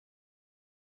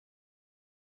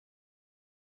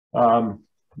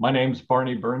My name's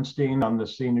Barney Bernstein. I'm the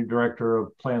Senior Director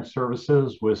of Plant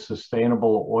Services with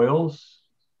Sustainable Oils.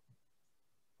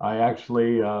 I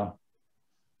actually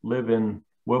live in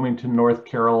Wilmington, North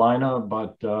Carolina,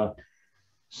 but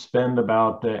spend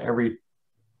about every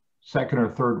second or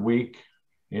third week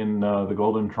in the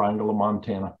Golden Triangle of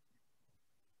Montana.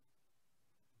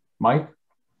 Mike?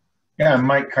 Yeah, I'm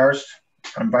Mike Karst.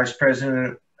 I'm Vice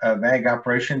President of Ag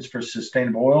Operations for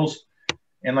Sustainable Oils.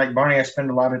 And like Barney, I spend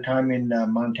a lot of time in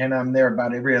Montana. I'm there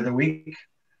about every other week.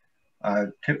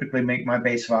 Typically make my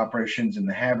base of operations in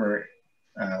the Havre,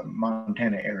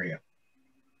 Montana area.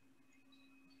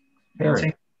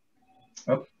 Nancy?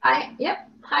 Oh. Hi, yep,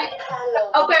 hi.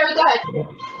 Oh, Barry, go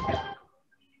ahead.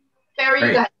 Barry, go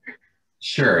ahead.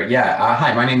 Sure, yeah.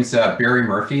 Hi, my name is Barry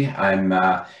Murphy. I'm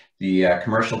the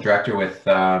Commercial Director with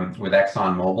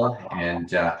ExxonMobil,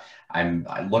 and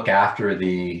I look after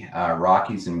the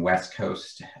Rockies and West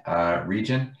Coast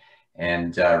region,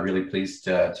 and really pleased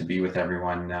to be with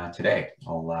everyone today.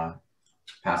 I'll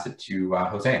pass it to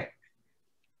Jose.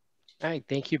 Hi,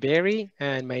 thank you, Barry.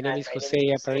 And my name is Jose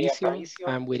Aparicio.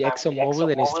 I'm with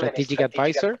ExxonMobil and a strategic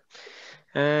advisor.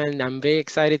 And I'm very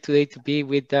excited today to be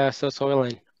with Soil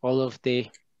and all of the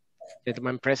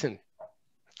gentlemen present.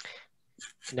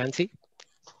 Nancy?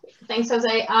 Thanks, Jose.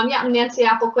 Yeah, I'm Nancy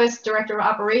Applequist, Director of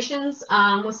Operations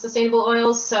with Sustainable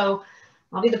Oils. So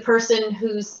I'll be the person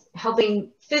who's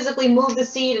helping physically move the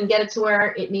seed and get it to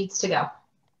where it needs to go.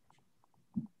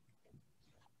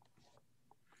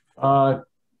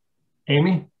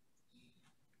 Amy?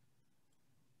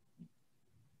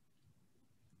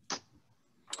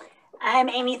 I'm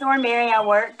Amy Thornberry. I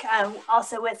work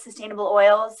also with Sustainable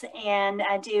Oils, and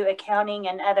I do accounting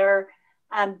and other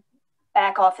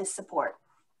back office support.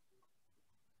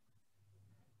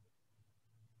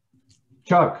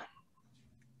 Chuck?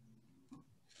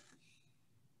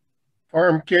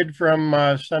 Farm kid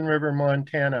from Sun River,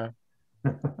 Montana.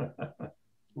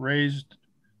 Raised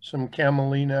some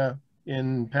Camelina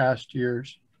in past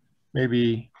years,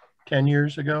 maybe 10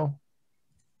 years ago.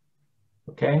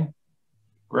 Okay,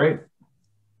 great.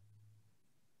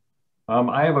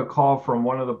 I have a call from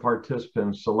one of the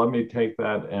participants, so let me take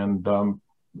that. And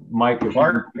Mike, if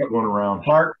Clark, you're going around.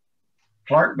 Clark,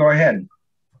 go ahead.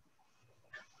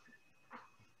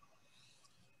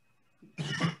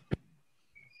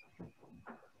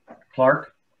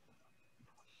 Clark?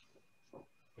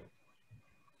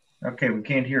 Okay, we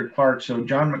can't hear Clark, so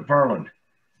John McFarland.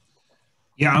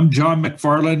 Yeah, I'm John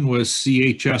McFarland with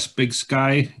CHS Big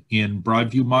Sky in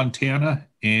Broadview, Montana,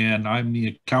 and I'm the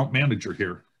account manager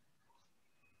here.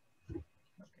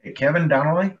 Okay, Kevin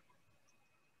Donnelly?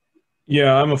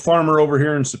 Yeah, I'm a farmer over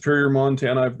here in Superior,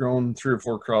 Montana. I've grown 3 or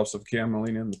 4 crops of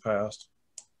camelina in the past.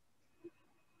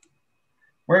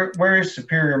 Where is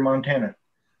Superior, Montana?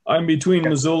 I'm between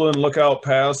Missoula and Lookout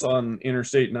Pass on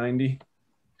Interstate 90.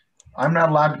 I'm not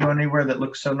allowed to go anywhere that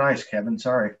looks so nice, Kevin.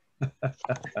 Sorry.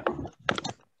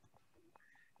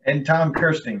 And Tom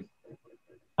Kirsting.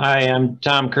 Hi, I'm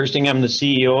Tom Kirsting. I'm the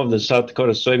CEO of the South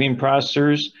Dakota Soybean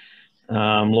Processors.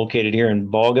 I'm located here in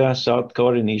Volga, South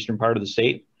Dakota, in the eastern part of the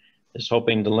state. Just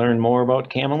hoping to learn more about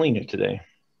Camelina today.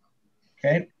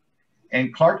 Okay.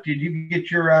 And Clark, did you get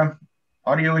your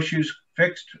audio issues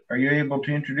fixed? Are you able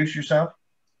to introduce yourself?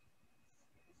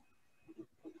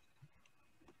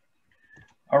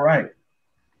 All right.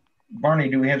 Barney,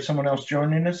 do we have someone else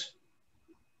joining us?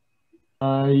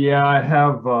 Yeah, I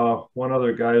have one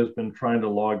other guy who's been trying to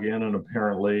log in, and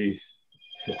apparently,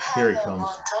 here he comes.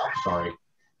 Sorry.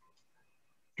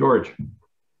 George.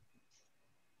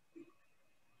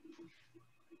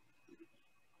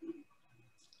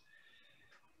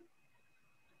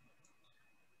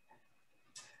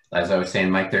 As I was saying,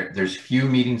 Mike, there's few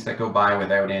meetings that go by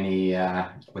without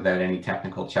any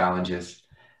technical challenges.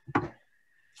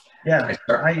 Yeah,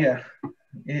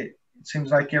 it seems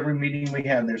like every meeting we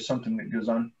have, there's something that goes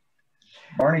on.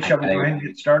 Barney, shall we go ahead and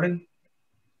get started?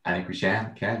 I think we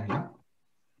can, yeah.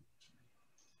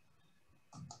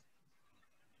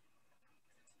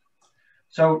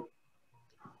 So,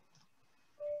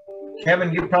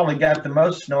 Kevin, you probably got the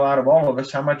most snow out of all of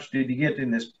us. How much did you get in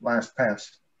this last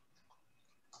pass?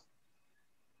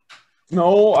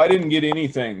 No, I didn't get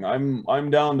anything. I'm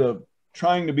down to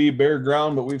trying to be bare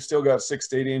ground, but we've still got 6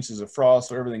 to 8 inches of frost,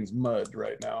 so everything's mud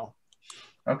right now.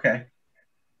 Okay.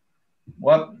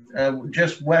 Well,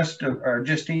 just west of, or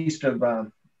just east of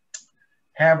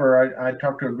Havre, I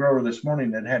talked to a grower this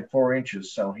morning that had 4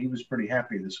 inches, so he was pretty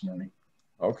happy this morning.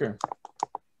 Okay.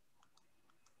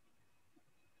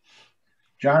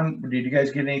 John, did you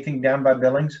guys get anything down by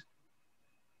Billings?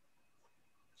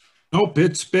 Nope,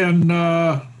 it's been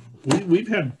We've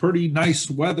had pretty nice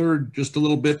weather, just a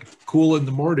little bit cool in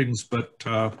the mornings, but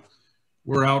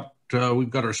we're out. We've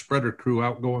got our spreader crew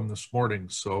out going this morning,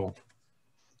 so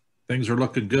things are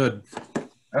looking good.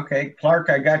 Okay, Clark,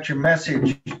 I got your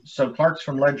message. So Clark's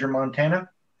from Ledger, Montana,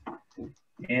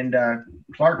 and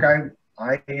Clark,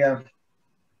 I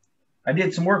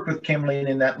did some work with Camelina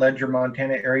in that Ledger,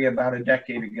 Montana area about a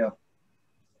decade ago.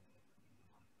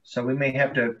 So we may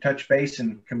have to touch base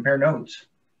and compare notes.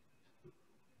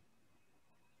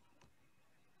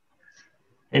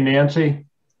 Hey, Nancy.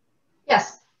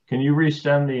 Yes. Can you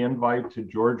resend the invite to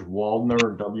George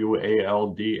Waldner,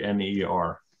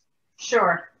 W-A-L-D-N-E-R?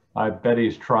 Sure. I bet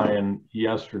he's trying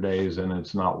yesterday's and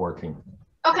it's not working.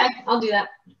 Okay, I'll do that.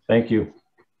 Thank you.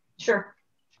 Sure.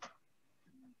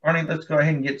 Barney, let's go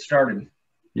ahead and get started.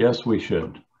 Yes, we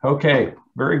should. Okay,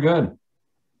 very good.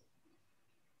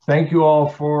 Thank you all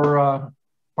for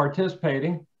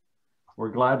participating.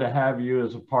 We're glad to have you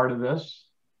as a part of this.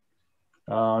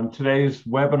 On today's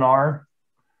webinar,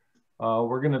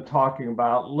 we're going to talking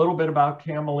about a little bit about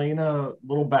Camelina, a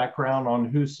little background on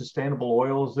who Sustainable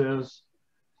Oils is,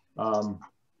 our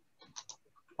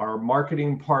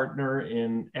marketing partner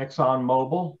in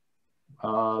ExxonMobil.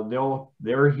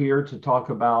 They're here to talk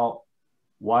about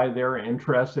why they're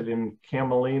interested in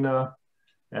Camelina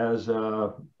as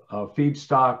a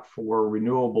feedstock for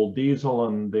renewable diesel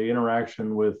and the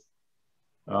interaction with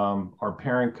our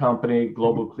parent company,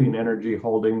 Global Clean Energy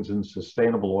Holdings and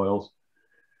Sustainable Oils.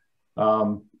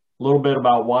 A little bit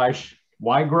about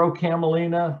why grow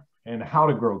Camelina and how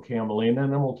to grow Camelina,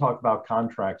 and then we'll talk about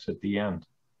contracts at the end.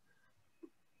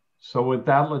 So with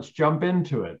that, let's jump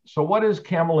into it. So what is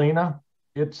Camelina?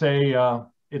 It's an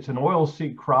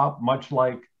oilseed crop, much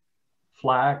like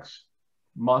flax,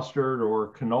 mustard,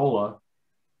 or canola.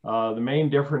 The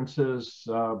main differences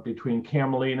between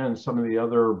Camelina and some of the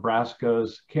other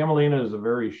brassicas, Camelina is a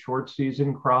very short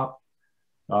season crop.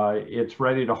 It's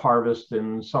ready to harvest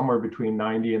in somewhere between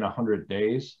 90 and 100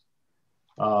 days.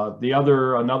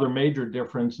 Another major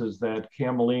difference is that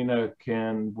Camelina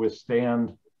can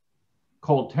withstand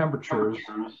cold temperatures,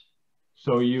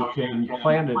 so you can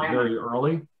plant it very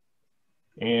early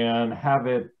and have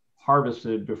it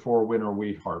harvested before winter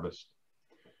wheat harvest.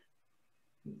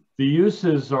 The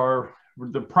uses are,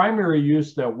 the primary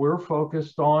use that we're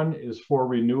focused on is for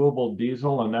renewable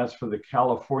diesel, and that's for the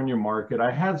California market.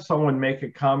 I had someone make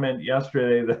a comment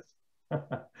yesterday that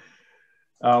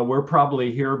we're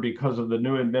probably here because of the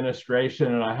new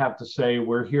administration, and I have to say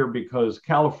we're here because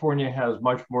California has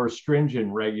much more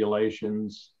stringent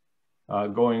regulations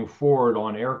going forward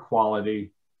on air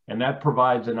quality, and that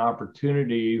provides an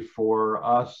opportunity for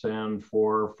us and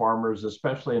for farmers,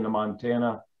 especially in the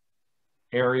Montana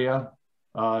area,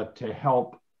 to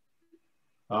help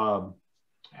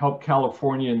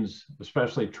Californians,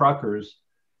 especially truckers,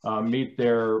 meet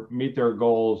their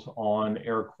goals on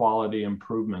air quality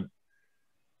improvement.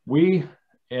 We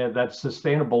that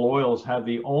Sustainable Oils have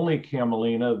the only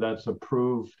Camelina that's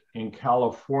approved in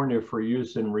California for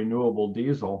use in renewable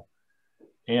diesel.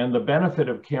 And the benefit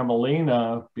of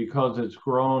Camelina, because it's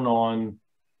grown on,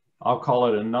 I'll call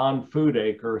it a non-food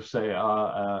acre, say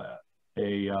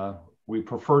we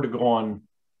prefer to go on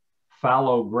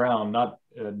fallow ground, not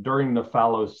during the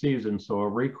fallow season, so a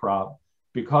recrop.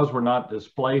 Because we're not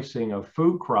displacing a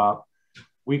food crop,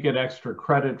 we get extra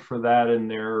credit for that in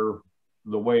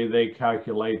the way they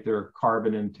calculate their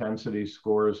carbon intensity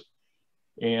scores,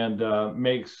 and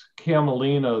makes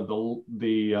Camelina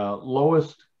the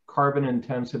lowest carbon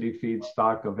intensity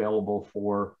feedstock available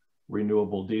for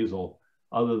renewable diesel,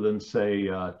 other than say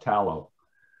tallow.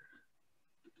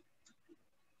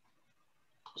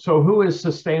 So who is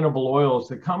Sustainable Oils?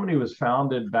 The company was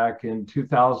founded back in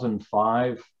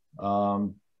 2005,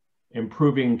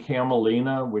 improving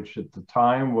Camelina, which at the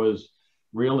time was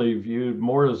really viewed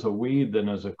more as a weed than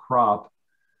as a crop.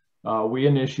 We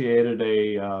initiated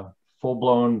a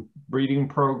full-blown breeding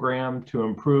program to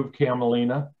improve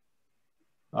Camelina.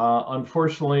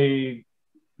 Unfortunately,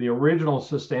 the original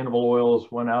Sustainable Oils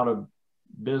went out of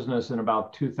business in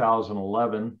about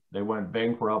 2011. They went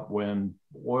bankrupt when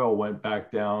oil went back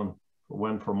down,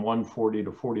 went from $140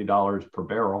 to $40 per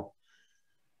barrel.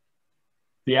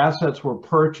 The assets were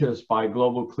purchased by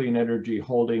Global Clean Energy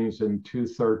Holdings in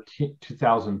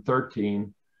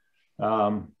 2013.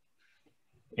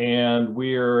 And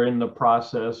we are in the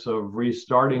process of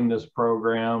restarting this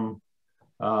program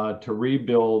to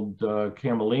rebuild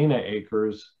Camelina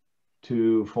acres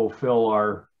to fulfill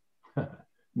our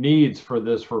needs for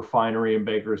this refinery in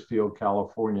Bakersfield,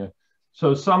 California.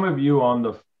 So some of you on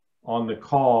the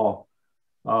call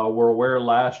were aware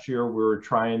last year we were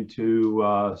trying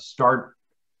to start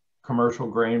commercial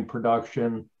grain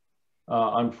production.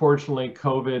 Unfortunately,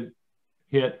 COVID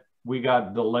hit. We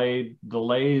got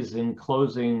delays in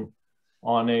closing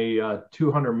on a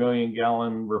 200 million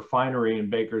gallon refinery in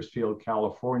Bakersfield,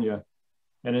 California.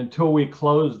 And until we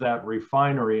closed that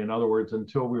refinery, in other words,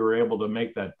 until we were able to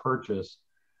make that purchase,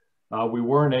 we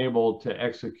weren't able to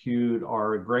execute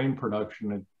our grain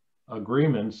production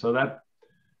agreement. So that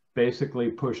basically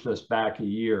pushed us back a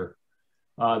year.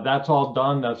 That's all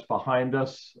done, that's behind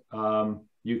us.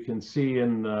 You can see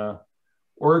in the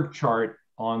org chart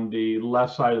on the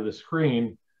left side of the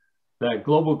screen that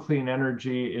Global Clean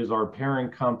Energy is our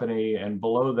parent company, and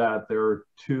below that there are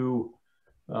two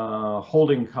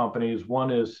holding companies.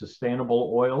 One is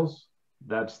Sustainable Oils,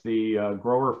 that's the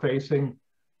grower-facing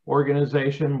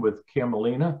organization with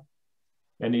Camelina,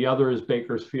 and the other is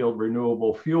Bakersfield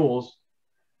Renewable Fuels.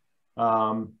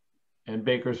 And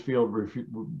Bakersfield,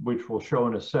 which we'll show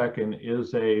in a second,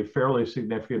 is a fairly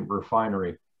significant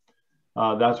refinery.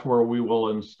 That's where we will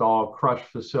install crush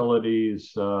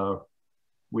facilities.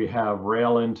 We have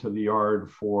rail into the yard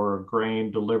for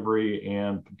grain delivery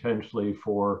and potentially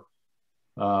for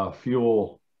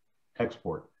fuel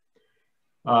export.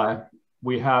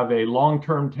 We have a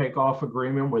long-term takeoff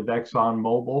agreement with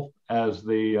ExxonMobil as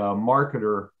the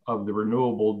marketer of the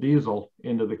renewable diesel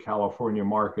into the California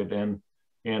market,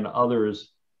 and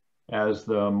others as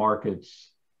the markets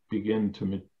begin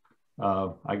to,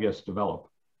 I guess, develop.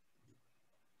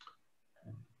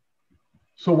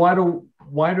 So why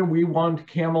do we want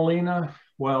Camelina?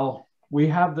 Well, we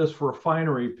have this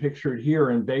refinery pictured here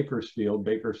in Bakersfield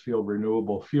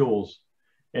Renewable Fuels,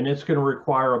 and it's going to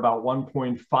require about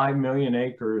 1.5 million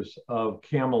acres of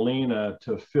Camelina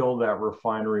to fill that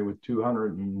refinery with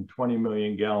 220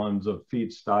 million gallons of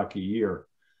feedstock a year.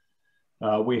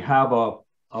 We have a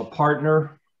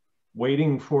partner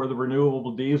waiting for the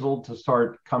renewable diesel to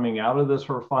start coming out of this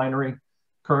refinery.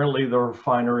 Currently, the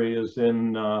refinery is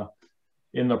in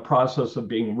the process of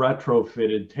being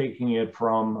retrofitted, taking it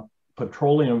from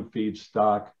petroleum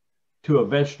feedstock to a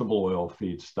vegetable oil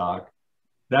feedstock.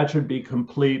 That should be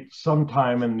complete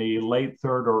sometime in the late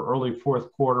third or early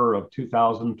fourth quarter of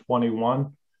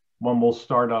 2021, when we'll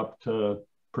start up to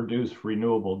produce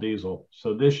renewable diesel.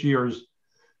 So this year's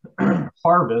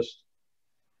harvest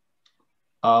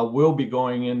will be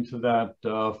going into that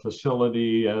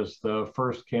facility as the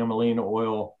first Camelina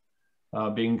oil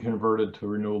being converted to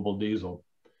renewable diesel.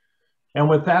 And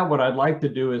with that, what I'd like to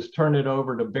do is turn it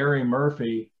over to Barry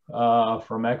Murphy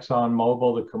from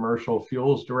ExxonMobil, the Commercial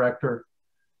Fuels Director.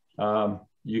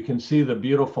 You can see the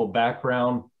beautiful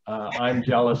background. I'm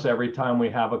jealous every time we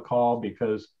have a call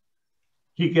because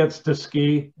he gets to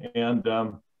ski, and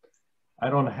I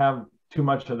don't have too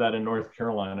much of that in North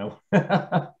Carolina.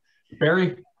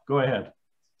 Barry, go ahead.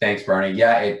 Thanks, Barney.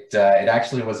 Yeah, it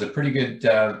actually was a pretty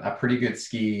good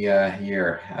ski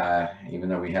year, even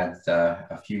though we had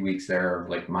a few weeks there of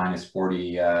like minus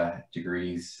 40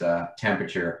 degrees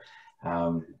temperature.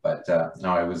 But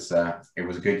no, it was a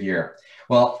good year.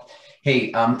 Well,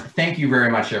 hey, thank you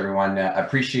very much, everyone. I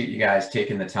appreciate you guys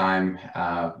taking the time,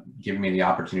 giving me the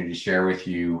opportunity to share with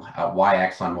you why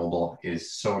ExxonMobil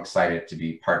is so excited to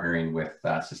be partnering with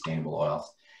Sustainable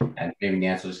Oils. And maybe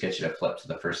Nancy will just get you to flip to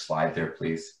the first slide there,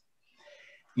 please.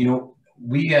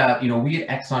 We at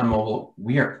ExxonMobil,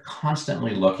 we are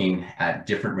constantly looking at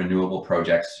different renewable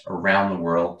projects around the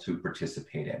world to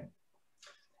participate in.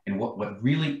 And what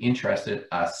really interested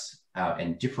us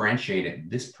and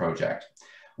differentiated this project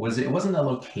was it wasn't the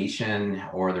location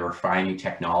or the refining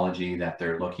technology that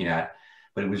they're looking at,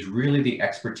 but it was really the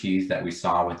expertise that we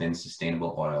saw within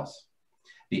Sustainable Oils.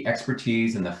 The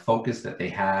expertise and the focus that they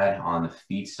had on the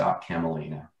feedstock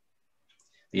Camelina.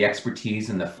 The expertise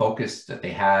and the focus that they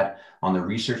had on the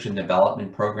research and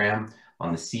development program,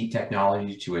 on the seed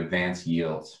technology to advance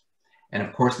yields. And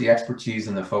of course, the expertise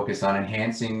and the focus on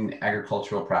enhancing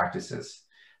agricultural practices.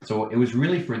 So it was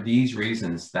really for these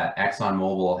reasons that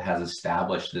ExxonMobil has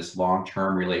established this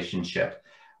long-term relationship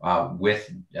with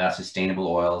Sustainable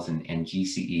Oils and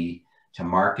GCE to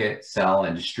market, sell,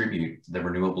 and distribute the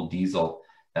renewable diesel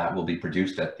that will be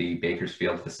produced at the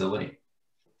Bakersfield facility.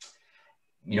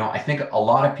 I think a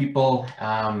lot of people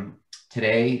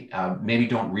today maybe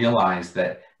don't realize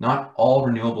that not all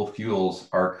renewable fuels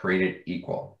are created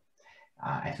equal.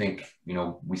 I think,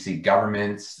 we see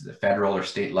governments, the federal or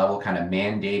state level kind of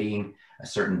mandating a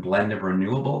certain blend of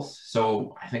renewables.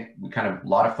 So I think a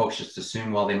lot of folks just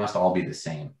assume, well, they must all be the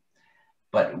same.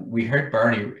 But we heard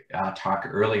Barney talk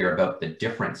earlier about the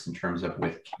difference in terms of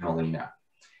with Camelina.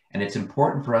 And it's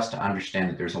important for us to understand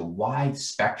that there's a wide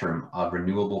spectrum of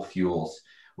renewable fuels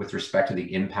with respect to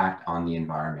the impact on the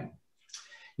environment.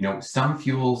 some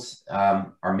fuels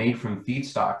are made from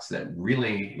feedstocks that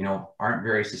really, aren't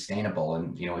very sustainable.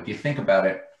 And, if you think about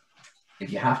it,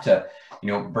 if you have to,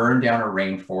 burn down a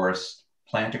rainforest,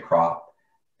 plant a crop,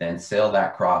 then sell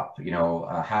that crop,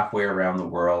 halfway around the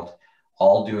world,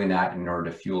 all doing that in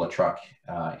order to fuel a truck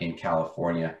in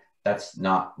California, that's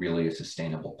not really a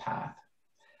sustainable path.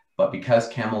 But because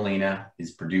Camelina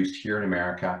is produced here in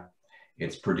America,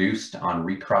 it's produced on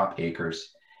recrop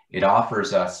acres, it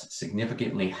offers us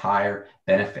significantly higher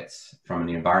benefits from an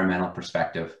environmental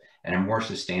perspective and a more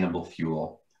sustainable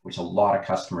fuel, which a lot of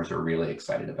customers are really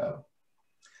excited about.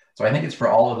 So I think it's for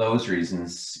all of those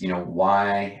reasons,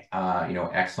 why,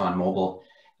 ExxonMobil,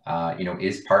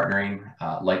 is partnering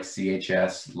like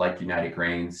CHS, like United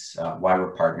Grains, why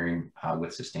we're partnering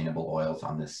with Sustainable Oils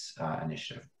on this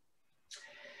initiative.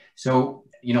 So,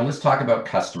 let's talk about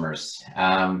customers.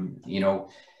 After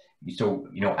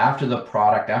the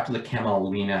product, after the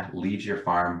Camelina leaves your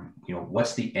farm,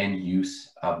 what's the end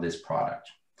use of this product?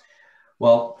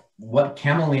 Well, what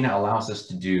Camelina allows us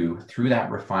to do through that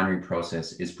refinery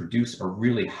process is produce a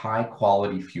really high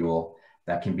quality fuel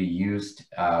that can be used,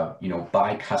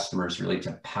 by customers really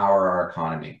to power our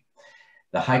economy.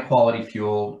 The high quality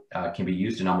fuel can be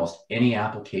used in almost any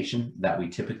application that we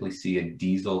typically see a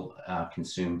diesel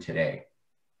consume today.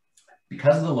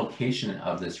 Because of the location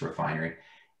of this refinery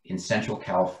in Central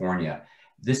California,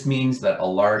 this means that a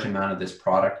large amount of this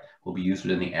product will be used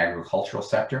within the agricultural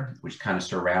sector, which kind of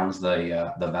surrounds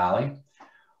the valley.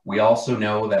 We also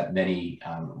know that many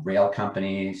rail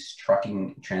companies,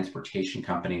 trucking, transportation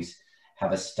companies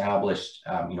have established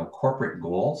corporate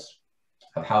goals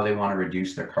of how they want to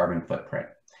reduce their carbon footprint.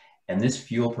 And this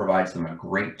fuel provides them a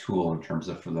great tool in terms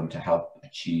of for them to help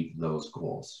achieve those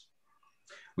goals.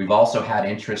 We've also had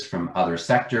interest from other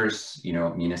sectors,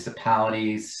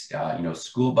 municipalities,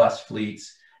 school bus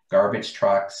fleets, garbage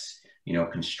trucks,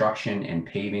 construction and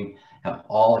paving have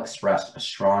all expressed a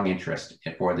strong interest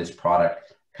for this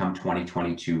product come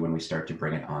 2022 when we start to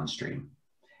bring it on stream.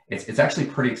 It's actually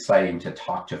pretty exciting to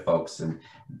talk to folks, and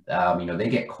they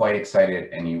get quite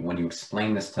excited, and when you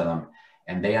explain this to them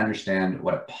and they understand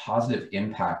what a positive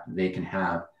impact they can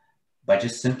have by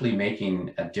just simply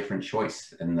making a different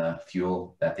choice in the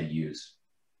fuel that they use.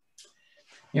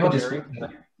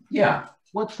 Yeah.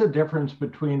 What's the difference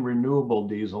between renewable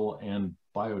diesel and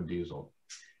biodiesel?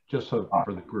 Just so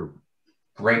for the group.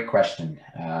 Great question.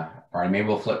 All right, maybe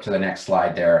we'll flip to the next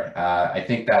slide there. I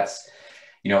think that's,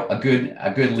 a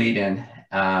good lead in.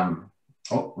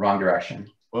 Oh, wrong direction.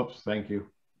 Whoops, thank you.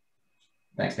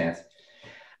 Thanks, Nance.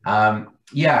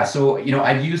 Yeah, so,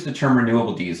 I've used the term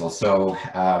renewable diesel. So,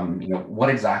 what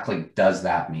exactly does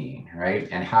that mean, right?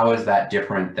 And how is that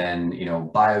different than,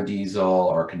 biodiesel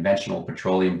or conventional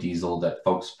petroleum diesel that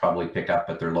folks probably pick up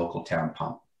at their local town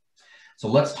pump? So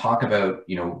let's talk about,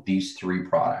 these three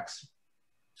products.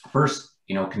 First,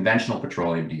 conventional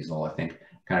petroleum diesel, I think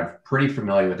kind of pretty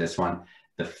familiar with this one.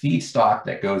 The feedstock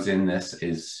that goes in this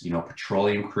is,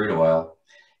 petroleum crude oil.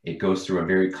 It goes through a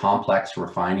very complex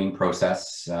refining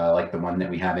process, like the one that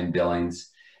we have in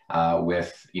Billings,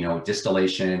 with,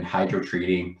 distillation,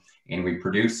 hydrotreating, and we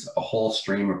produce a whole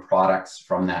stream of products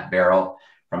from that barrel,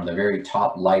 from the very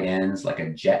top light ends, like a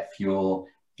jet fuel,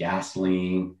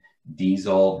 gasoline,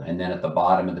 diesel, and then at the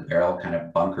bottom of the barrel, kind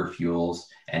of bunker fuels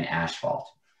and asphalt.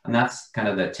 And that's kind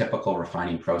of the typical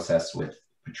refining process with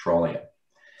petroleum.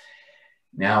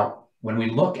 Now, when we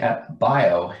look at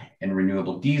bio and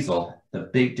renewable diesel, the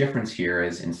big difference here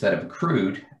is instead of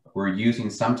crude, we're using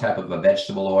some type of a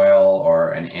vegetable oil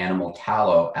or an animal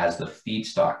tallow as the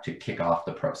feedstock to kick off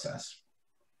the process.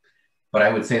 But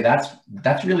I would say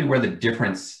that's really where the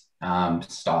difference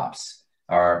stops,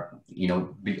 or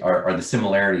the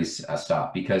similarities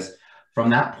stop, because from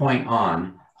that point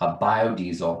on, a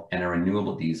biodiesel and a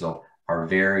renewable diesel are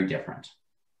very different.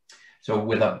 So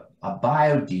with a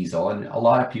biodiesel, and a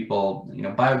lot of people,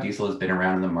 biodiesel has been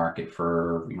around in the market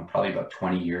for, probably about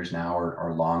 20 years now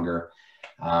or longer.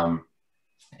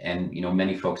 And,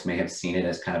 many folks may have seen it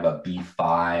as kind of a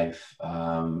B5,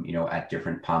 at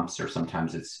different pumps, or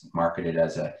sometimes it's marketed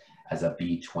as a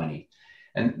B20.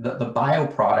 And the bio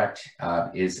product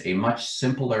is a much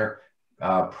simpler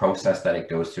process that it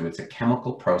goes through. It's a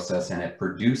chemical process, and it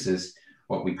produces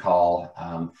what we call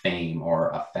FAME, or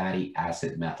a fatty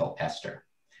acid methyl ester.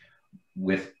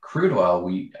 With crude oil,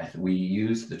 we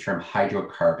use the term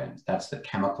hydrocarbon. That's the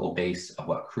chemical base of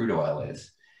what crude oil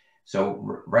is.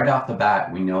 So right off the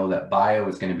bat, we know that bio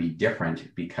is going to be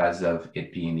different because of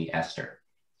it being the ester.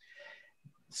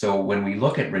 So when we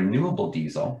look at renewable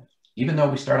diesel, even though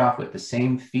we start off with the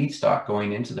same feedstock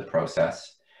going into the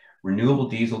process, renewable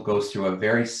diesel goes through a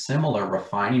very similar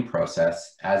refining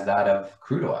process as that of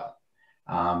crude oil.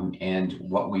 And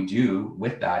what we do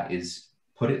with that is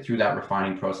put it through that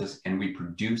refining process, and we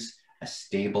produce a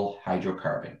stable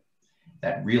hydrocarbon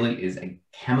that really is a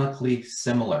chemically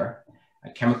similar,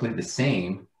 chemically the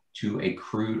same to a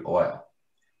crude oil.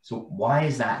 So why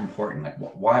is that important? Like,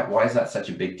 why is that such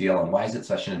a big deal, and why is it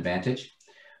such an advantage?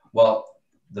 Well,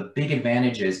 the big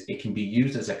advantage is it can be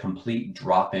used as a complete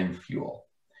drop-in fuel,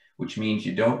 which means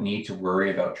you don't need to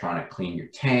worry about trying to clean your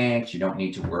tanks. You don't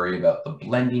need to worry about the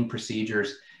blending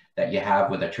procedures that you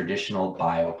have with a traditional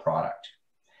bio product.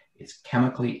 It's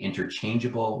chemically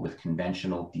interchangeable with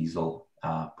conventional diesel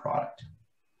product.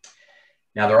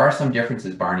 Now, there are some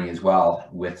differences, Barney, as well,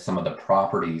 with some of the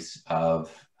properties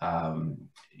of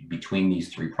between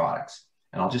these three products.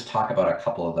 And I'll just talk about a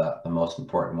couple of the most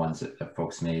important ones that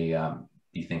folks may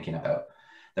be thinking about.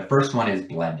 The first one is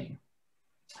blending.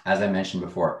 As I mentioned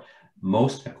before,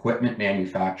 most equipment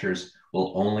manufacturers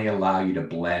will only allow you to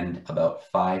blend about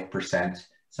 5%,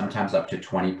 sometimes up to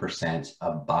 20%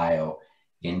 of bio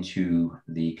into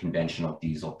the conventional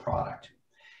diesel product.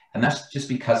 And that's just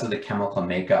because of the chemical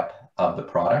makeup of the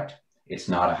product. It's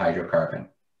not a hydrocarbon.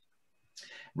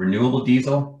 Renewable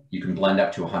diesel, you can blend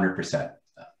up to 100%,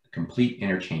 complete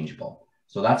interchangeable.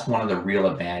 So that's one of the real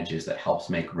advantages that helps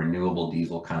make renewable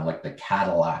diesel kind of like the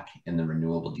Cadillac in the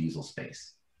renewable diesel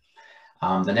space.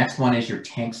 The next one is your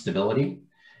tank stability.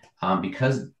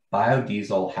 Because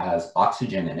biodiesel has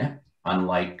oxygen in it,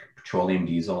 unlike petroleum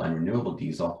diesel and renewable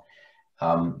diesel,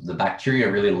 the bacteria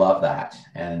really love that,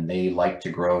 and they like to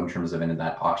grow in terms of in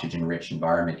that oxygen-rich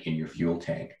environment in your fuel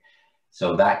tank.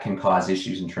 So that can cause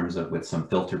issues in terms of with some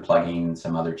filter plugging and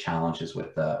some other challenges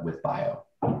with bio.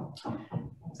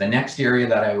 The next area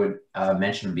that I would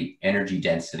mention would be energy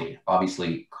density.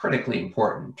 Obviously, critically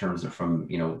important in terms of from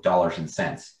dollars and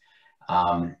cents.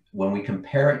 When we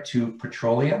compare it to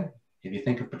petroleum, if you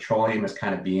think of petroleum as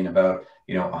kind of being about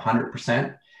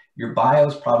 100%, your bio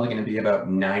is probably going to be about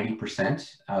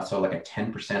 90%, so like a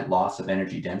 10% loss of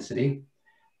energy density.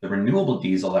 The renewable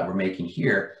diesel that we're making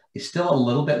here is still a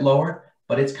little bit lower,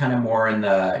 but it's kind of more in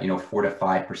the 4 to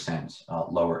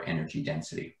 5% lower energy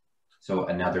density. So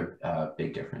another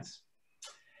big difference.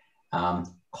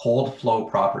 Cold flow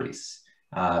properties,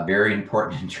 very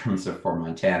important in terms of for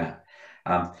Montana.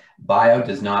 Bio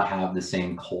does not have the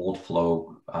same cold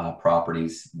flow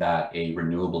properties that a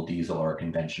renewable diesel or a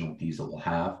conventional diesel will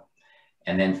have.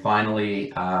 And then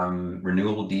finally,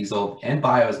 renewable diesel and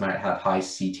bios might have high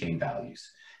cetane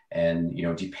values. And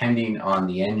depending on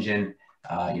the engine,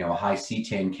 a high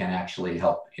cetane can actually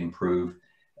help improve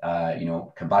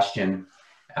combustion,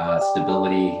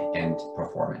 stability, and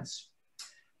performance.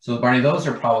 So Barney, those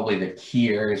are probably the key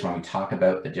areas when we talk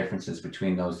about the differences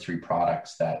between those three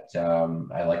products that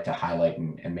I like to highlight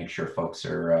and make sure folks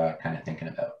are kind of thinking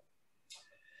about.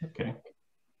 Okay.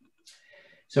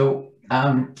 So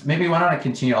maybe why don't I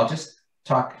continue? I'll just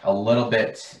talk a little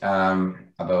bit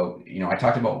about, I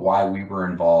talked about why we were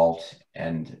involved.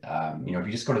 And, if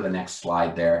you just go to the next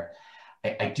slide there,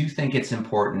 I do think it's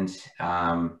important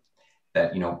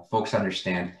that, folks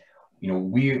understand,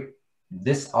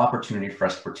 this opportunity for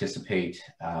us to participate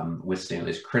with Sustainable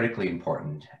is critically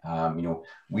important.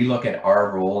 We look at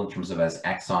our role in terms of as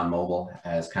ExxonMobil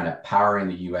as kind of powering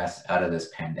the US out of this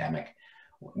pandemic.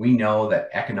 We know that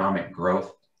economic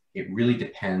growth, it really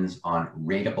depends on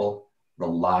ratable,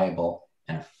 reliable,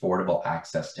 and affordable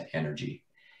access to energy.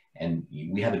 And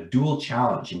we have a dual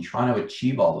challenge in trying to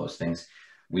achieve all those things.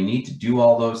 We need to do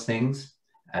all those things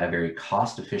at a very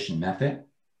cost-efficient method,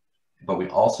 but we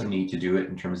also need to do it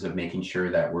in terms of making sure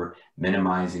that we're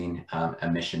minimizing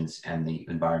emissions and the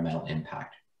environmental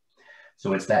impact.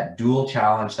 So it's that dual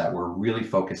challenge that we're really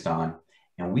focused on.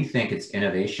 And we think it's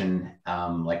innovation,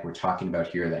 like we're talking about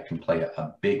here, that can play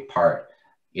a big part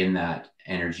in that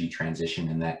energy transition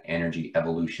and that energy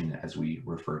evolution, as we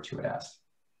refer to it as.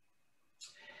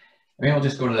 Maybe I'll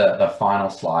just go to the final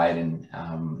slide. And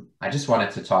I just wanted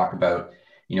to talk about,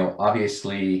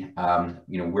 obviously,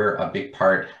 we're a big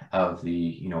part of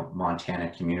the, Montana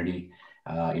community.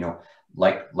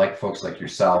 Like folks like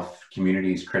yourself,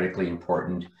 community is critically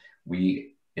important.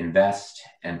 We invest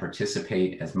and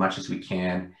participate as much as we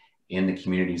can in the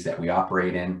communities that we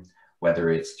operate in, whether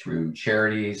it's through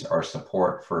charities or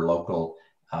support for local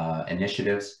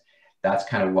initiatives. That's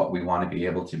kind of what we want to be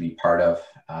able to be part of.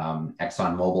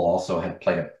 ExxonMobil also had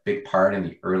played a big part in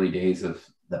the early days of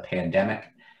the pandemic.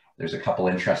 There's a couple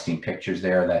interesting pictures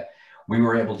there that we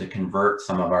were able to convert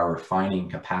some of our refining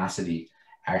capacity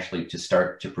actually to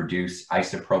start to produce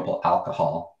isopropyl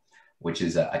alcohol, which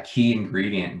is a key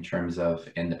ingredient in terms of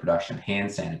in the production of hand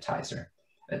sanitizer.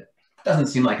 doesn't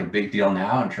seem like a big deal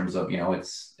now in terms of,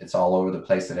 it's all over the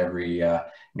place at every,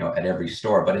 at every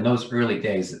store. But in those early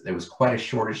days, there was quite a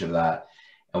shortage of that.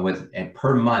 And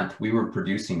per month, we were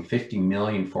producing 50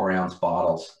 million 4-ounce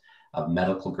bottles of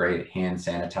medical grade hand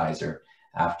sanitizer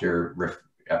after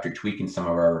tweaking some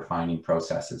of our refining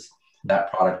processes.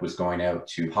 That product was going out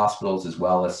to hospitals as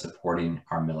well as supporting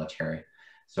our military.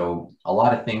 So a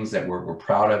lot of things that we're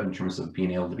proud of in terms of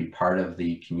being able to be part of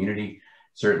the community,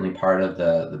 certainly part of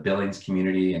the Billings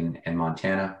community in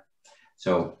Montana.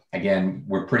 So again,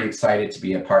 we're pretty excited to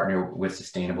be a partner with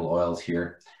Sustainable Oils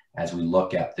here as we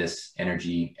look at this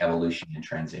energy evolution and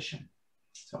transition.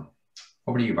 So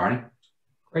over to you, Barney.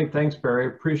 Great, thanks, Barry.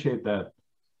 Appreciate that.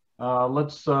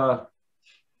 Let's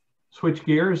switch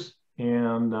gears,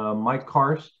 and Mike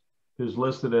Karst, who's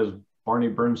listed as Barney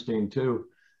Bernstein too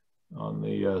on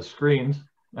the screens,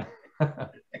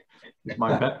 is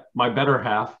my better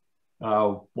half,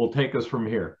 will take us from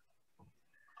here.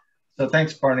 So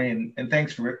thanks, Barney, and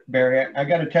thanks, Barry. I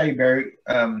got to tell you, Barry,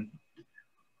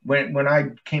 when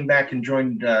I came back and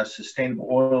joined Sustainable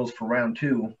Oils for round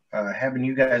 2, having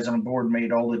you guys on board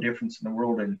made all the difference in the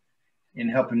world in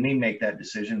helping me make that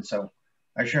decision. So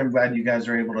I sure am glad you guys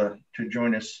are able to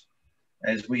join us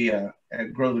as we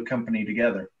grow the company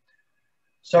together.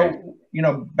 So,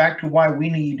 back to why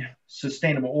we need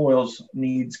Sustainable Oils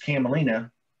needs Camelina.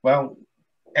 Well,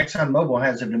 ExxonMobil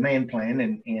has a demand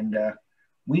plan, and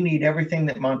we need everything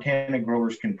that Montana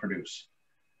growers can produce.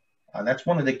 That's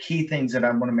one of the key things that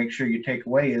I want to make sure you take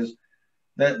away is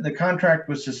that the contract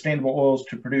with Sustainable Oils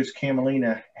to produce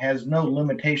Camelina has no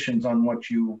limitations on what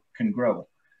you can grow.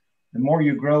 The more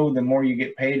you grow, the more you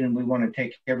get paid, and we want to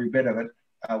take every bit of it.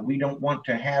 We don't want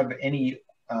to have any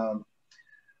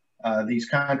these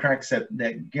contracts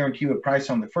that guarantee you a price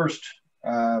on the first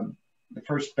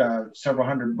several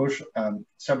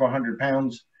hundred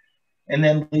pounds, and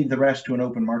then leave the rest to an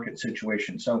open market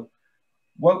situation. So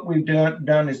what we've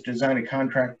done is design a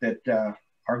contract that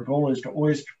our goal is to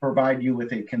always provide you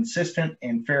with a consistent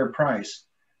and fair price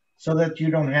so that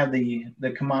you don't have the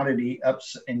commodity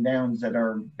ups and downs that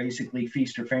are basically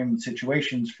feast or famine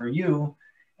situations for you,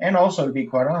 and also, to be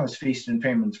quite honest, feast and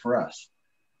famines for us.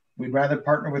 We'd rather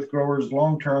partner with growers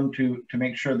long-term to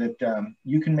make sure that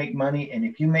you can make money, and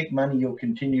if you make money, you'll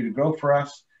continue to grow for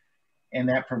us, and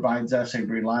that provides us a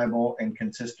reliable and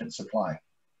consistent supply.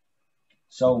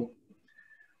 So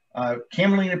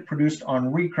Camelina produced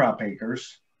on recrop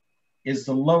acres is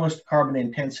the lowest carbon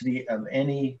intensity of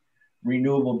any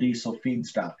renewable diesel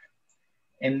feedstock.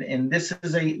 And this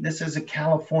is a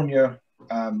California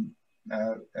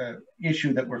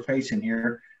issue that we're facing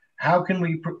here. How can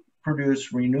we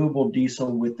produce renewable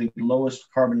diesel with the lowest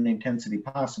carbon intensity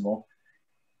possible?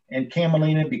 And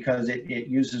Camelina, because it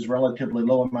uses relatively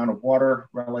low amount of water,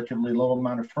 relatively low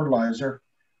amount of fertilizer,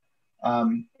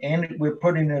 and we're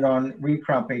putting it on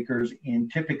recrop acres in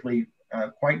typically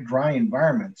quite dry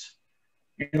environments,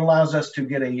 it allows us to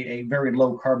get a very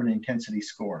low carbon intensity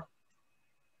score.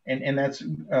 And that's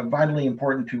vitally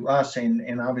important to us,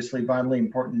 and obviously vitally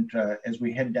important as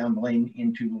we head down the lane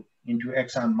into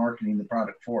Exxon marketing the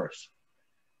product for us.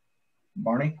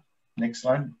 Barney, next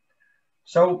slide.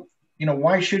 So,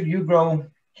 why should you grow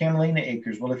Camelina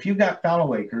acres? Well, if you've got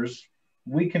fallow acres,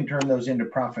 we can turn those into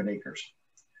profit acres.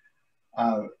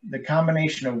 The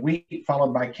combination of wheat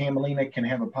followed by Camelina can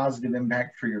have a positive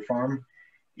impact for your farm.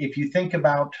 If you think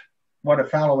about what a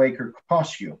fallow acre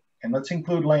costs you, and let's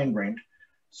include land rent.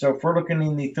 So if we're looking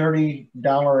in the $30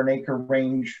 an acre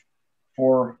range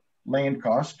for land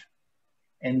cost,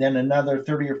 and then another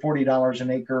 $30 or $40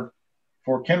 an acre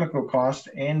for chemical cost,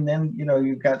 and then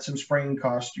you've got some spraying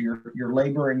cost, your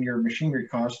labor and your machinery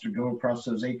costs to go across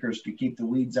those acres to keep the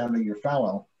weeds out of your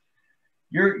fallow,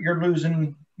 you're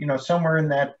losing somewhere in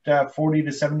that $40 to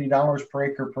 $70 per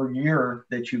acre per year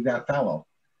that you've got fallow.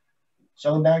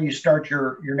 So now you start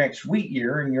your next wheat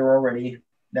year, and you're already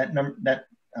that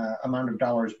amount of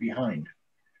dollars behind.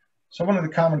 So one of the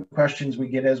common questions we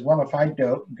get is, well, if I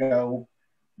go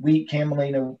wheat,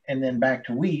 Camelina, and then back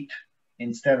to wheat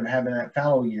instead of having that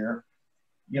fallow year,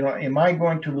 am I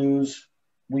going to lose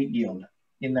wheat yield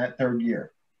in that third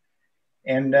year?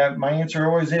 And my answer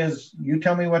always is, you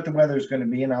tell me what the weather is going to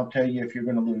be, and I'll tell you if you're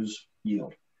going to lose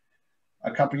yield.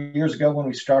 A couple of years ago, when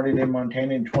we started in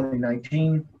Montana in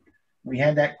 2019, we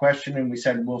had that question, and we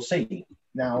said, we'll see.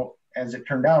 Now, as it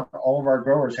turned out, all of our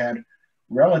growers had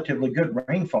relatively good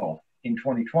rainfall in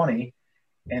 2020,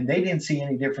 and they didn't see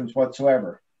any difference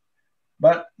whatsoever.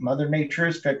 But Mother Nature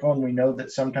is fickle, and we know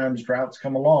that sometimes droughts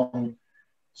come along.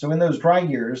 So in those dry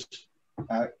years,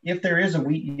 if there is a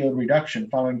wheat yield reduction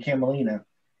following Camelina,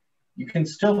 you can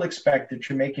still expect that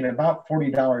you're making about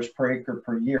 $40 per acre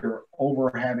per year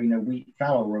over having a wheat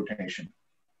fallow rotation.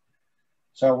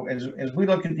 So as we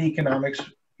look at the economics,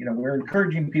 you know, we're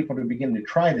encouraging people to begin to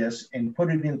try this and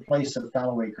put it in place of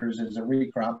fallow acres as a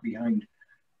recrop behind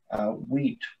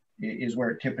wheat is where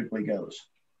it typically goes.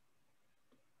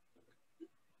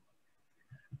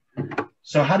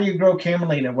 So how do you grow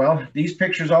camelina? Well, these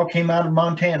pictures all came out of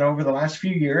Montana over the last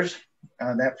few years.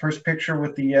 That first picture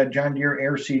with the John Deere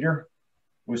air seeder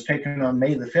was taken on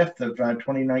May the 5th of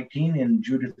 2019 in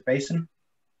Judith Basin.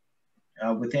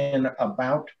 Within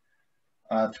about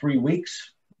 3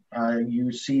 weeks,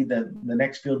 you see the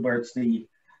next field where it's the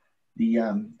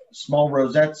small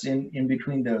rosettes in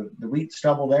between the wheat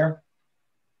stubble there.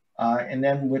 And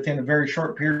then within a very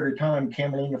short period of time,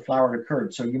 camelina flower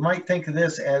occurred. So you might think of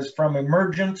this as from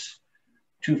emergence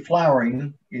to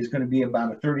flowering is going to be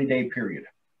about a 30-day period.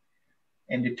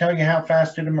 And to tell you how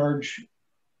fast it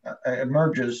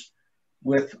emerges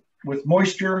with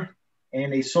moisture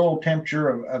and a soil temperature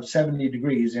of 70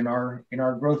 degrees in our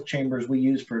growth chambers we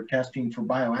use for testing for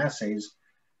bioassays,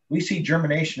 we see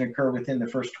germination occur within the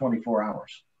first 24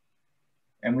 hours.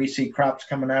 And we see crops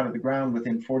coming out of the ground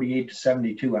within 48 to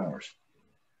 72 hours.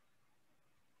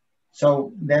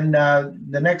 So then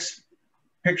the next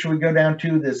picture we go down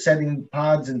to, the setting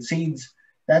pods and seeds,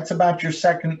 that's about your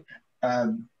second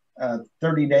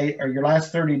 30 day or your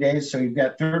last 30 days. So you've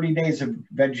got 30 days of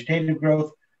vegetative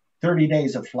growth, 30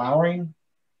 days of flowering,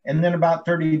 and then about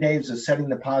 30 days of setting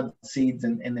the pod seeds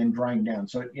and then drying down.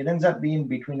 So it ends up being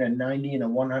between a 90 and a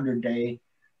 100-day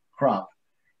crop.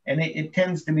 And it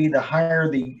tends to be the higher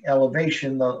the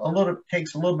elevation, it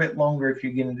takes a little bit longer if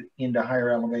you get into higher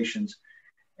elevations.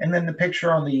 And then the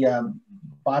picture on the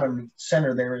bottom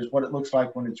center there is what it looks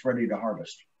like when it's ready to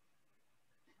harvest.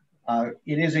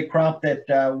 It is a crop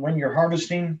that when you're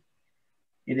harvesting,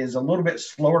 it is a little bit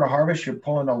slower to harvest. You're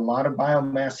pulling a lot of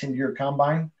biomass into your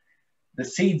combine. The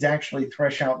seeds actually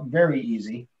thresh out very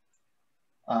easy.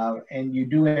 And you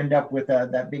do end up with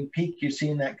that big peak you see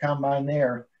in that combine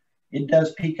there. It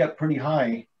does peak up pretty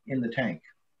high in the tank.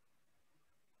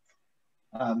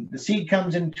 The seed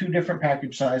comes in 2 different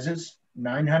package sizes,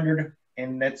 900,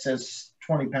 and that says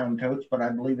 20-pound totes, but I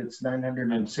believe it's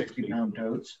 960-pound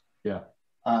totes. Yeah.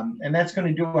 And that's going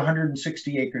to do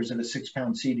 160 acres at a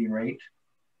 6-pound seeding rate.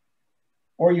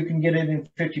 Or you can get it in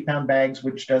 50-pound bags,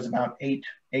 which does about 8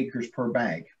 acres per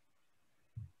bag.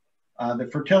 The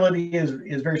fertility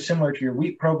is very similar to your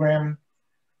wheat program.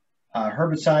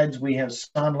 Herbicides, we have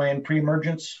Sonland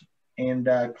pre-emergence and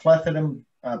clethodim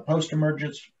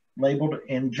post-emergence labeled.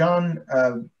 And John,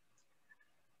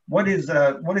 what is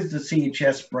the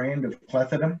CHS brand of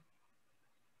clethodim?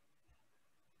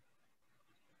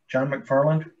 John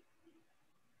McFarland?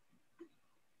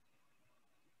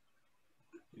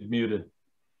 He's muted.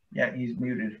 Yeah, he's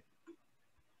muted.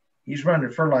 He's running a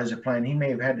fertilizer plant. He may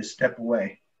have had to step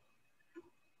away.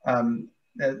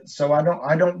 So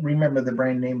I don't remember the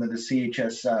brand name of the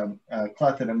CHS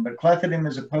clethodim, but clethodim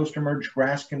is a post-emerge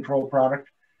grass control product.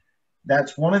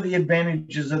 That's one of the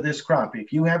advantages of this crop.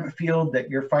 If you have a field that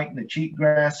you're fighting the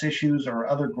cheatgrass issues or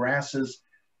other grasses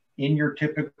in your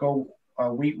typical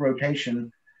wheat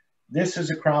rotation, this is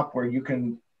a crop where you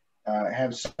can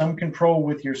have some control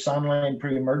with your Sonland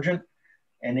pre-emergent,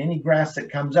 and any grass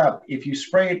that comes up, if you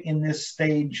spray it in this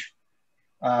stage,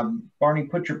 Barney,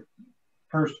 put your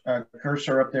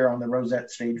cursor up there on the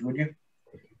rosette stage, would you?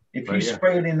 If you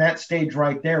spray it in that stage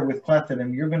right there with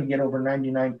clethodim, you're going to get over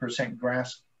 99%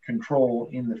 grass control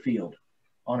in the field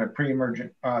on a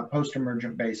pre-emergent,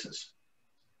 post-emergent basis.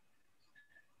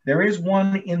 There is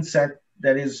one insect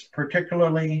that is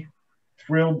particularly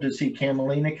thrilled to see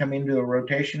camelina come into a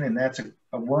rotation, and that's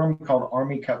a worm called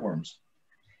army cutworms.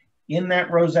 In that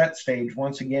rosette stage,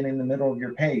 once again in the middle of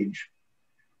your page,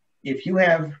 if you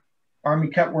have army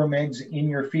cutworm eggs in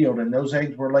your field, and those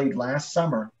eggs were laid last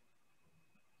summer,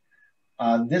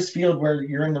 this field where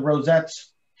you're in the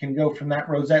rosettes can go from that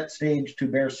rosette stage to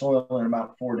bare soil in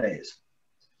about 4 days.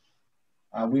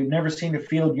 We've never seen a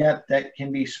field yet that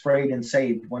can be sprayed and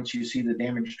saved once you see the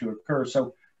damage to occur.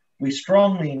 So we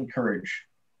strongly encourage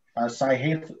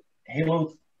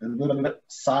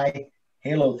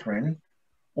cyhalothrin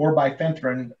or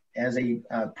bifenthrin as a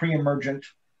pre-emergent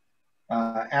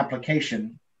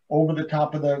application over the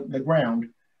top of the ground.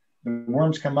 The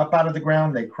worms come up out of the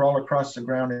ground, they crawl across the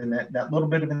ground, and that little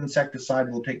bit of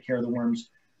insecticide will take care of the worms,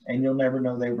 and you'll never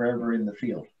know they were ever in the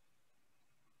field.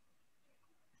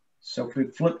 So if we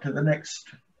flip to the next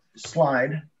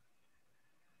slide.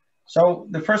 So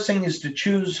the first thing is to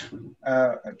choose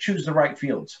the right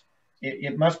fields.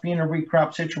 It must be in a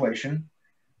recrop situation.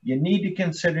 you need to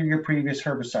consider your previous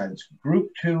herbicides.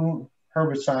 Group 2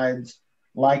 herbicides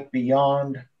like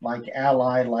Beyond, like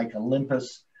Ally, like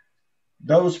Olympus,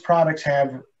 those products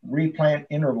have replant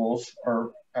intervals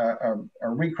or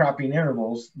recropping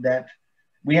intervals that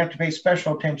we have to pay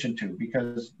special attention to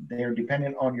because they're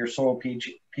dependent on your soil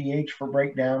pH for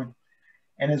breakdown,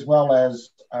 and as well as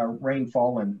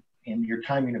rainfall and your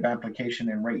timing of application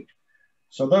and rate.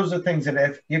 So those are things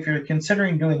that if you're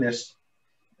considering doing this,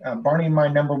 Barney and my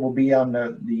number will be on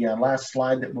the last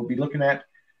slide that we'll be looking at.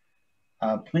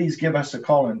 Please give us a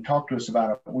call and talk to us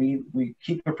about it. We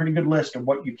keep a pretty good list of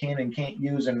what you can and can't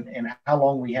use and how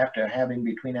long we have to have in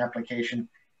between application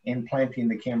and planting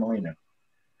the Camelina.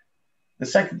 The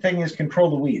second thing is control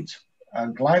the weeds.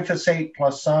 Glyphosate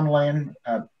plus Sonland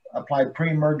applied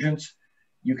pre-emergence.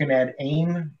 You can add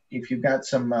AIM. If you've got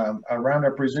some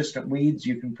Roundup resistant weeds,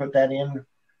 you can put that in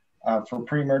for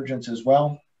pre-emergence as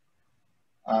well.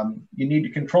 You need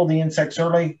to control the insects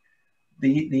early.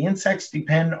 The insects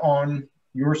depend on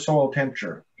your soil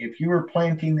temperature. If you are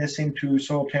planting this into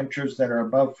soil temperatures that are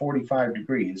above 45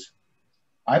 degrees,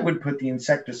 I would put the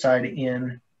insecticide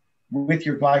in with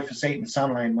your glyphosate and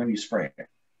Sonland when you spray it.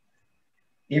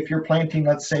 If you're planting,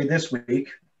 let's say this week,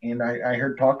 and I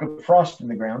heard talk of frost in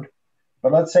the ground,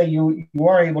 but let's say you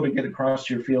are able to get across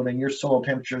your field and your soil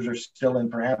temperatures are still in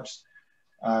perhaps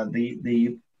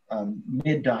the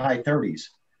mid to high 30s.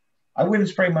 I wouldn't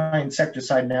spray my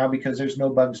insecticide now because there's no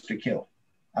bugs to kill.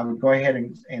 I would go ahead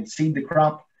and seed the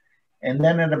crop. And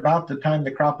then at about the time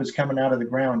the crop is coming out of the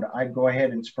ground, I'd go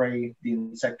ahead and spray the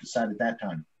insecticide at that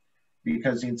time,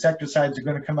 because the insecticides are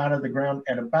going to come out of the ground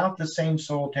at about the same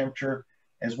soil temperature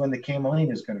as when the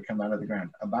Camelina is going to come out of the ground,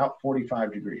 about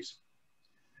 45 degrees.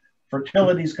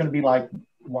 Fertility is going to be like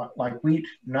wheat,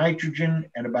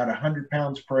 nitrogen at about 100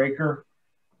 pounds per acre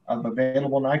of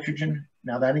available nitrogen.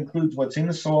 Now that includes what's in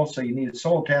the soil, so you need a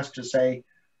soil test to say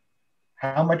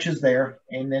how much is there,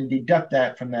 and then deduct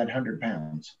that from that 100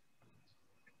 pounds.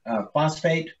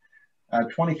 Phosphate,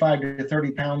 25 to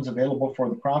 30 pounds available for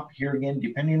the crop. Here again,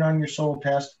 depending on your soil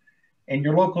test, and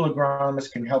your local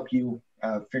agronomist can help you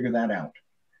figure that out.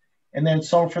 And then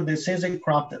sulfur, this is a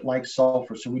crop that likes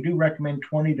sulfur, so we do recommend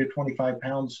 20 to 25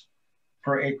 pounds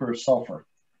per acre of sulfur.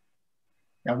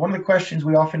 Now, one of the questions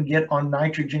we often get on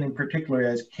nitrogen in particular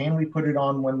is, can we put it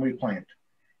on when we plant?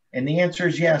 And the answer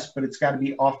is yes, but it's got to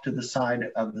be off to the side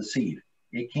of the seed.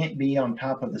 It can't be on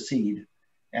top of the seed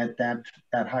at that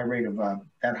high rate of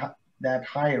that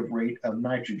high of rate of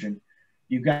nitrogen.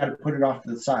 You've got to put it off to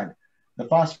the side. The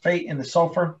phosphate and the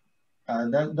sulfur,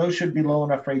 those should be low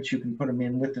enough rates you can put them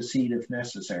in with the seed if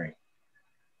necessary.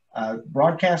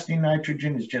 Broadcasting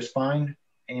nitrogen is just fine,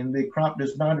 and the crop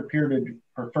does not appear to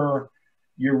prefer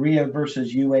urea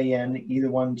versus UAN. Either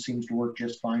one seems to work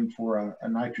just fine for a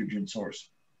nitrogen source.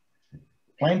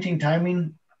 Planting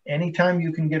timing, anytime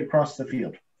you can get across the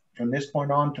field. From this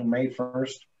point on till May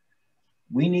 1st,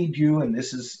 we need you, and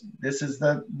this is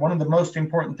one of the most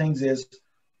important things is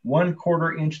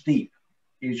 1/4 inch deep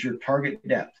is your target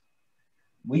depth.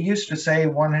 We used to say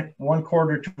one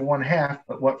quarter to 1/2,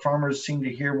 but what farmers seemed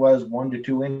to hear was 1 to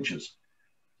 2 inches.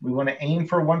 We want to aim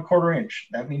for 1/4 inch.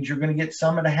 That means you're going to get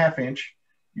some at 1/2 inch.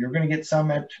 You're going to get some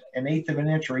at 1/8 of an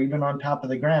inch or even on top of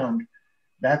the ground.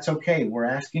 That's okay. We're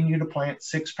asking you to plant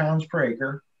 6 pounds per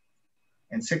acre,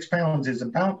 and 6 pounds is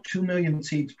about 2 million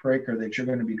seeds per acre that you're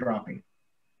going to be dropping.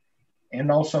 And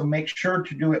also make sure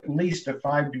to do at least a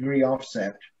 5-degree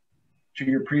offset to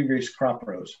your previous crop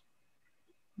rows.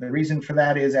 The reason for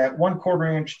that is at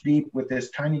 1/4 inch deep with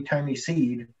this tiny, tiny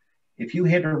seed, if you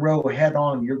hit a row head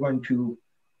on, you're going to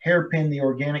hairpin the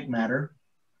organic matter,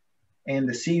 and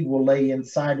the seed will lay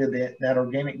inside of that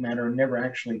organic matter and never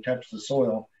actually touch the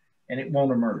soil, and it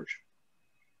won't emerge.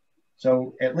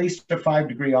 So at least a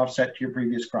 5-degree offset to your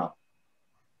previous crop.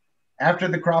 After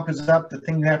the crop is up, the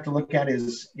thing you have to look at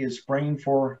is spraying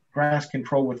for grass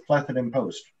control with clethodim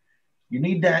post. You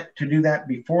need to do that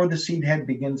before the seed head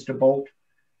begins to bolt.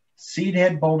 Seed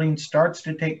head bolting starts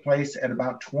to take place at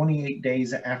about 28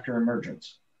 days after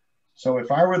emergence. So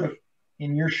if I were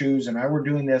in your shoes and I were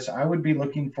doing this, I would be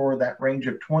looking for that range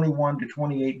of 21 to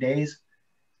 28 days.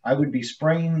 I would be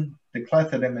spraying the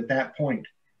clethodim at that point.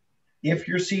 If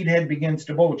your seed head begins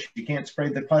to bolt, you can't spray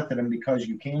the clethodim because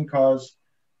you can cause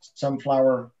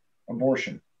sunflower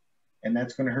abortion, and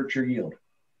that's going to hurt your yield.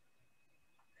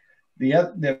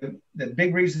 The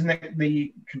big reason that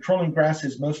the controlling grass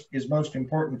is most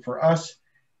important for us,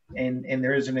 and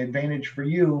there is an advantage for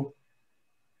you.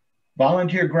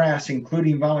 Volunteer grass,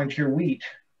 including volunteer wheat,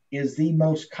 is the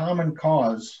most common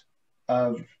cause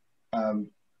of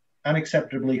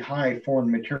unacceptably high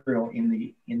foreign material in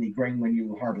the grain when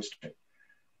you harvest it.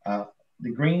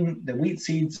 The wheat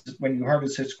seeds, when you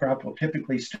harvest this crop, will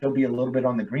typically still be a little bit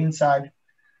on the green side.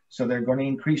 So they're going to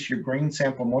increase your grain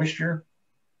sample moisture.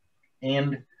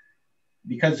 And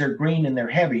because they're green and they're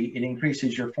heavy, it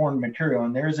increases your foreign material.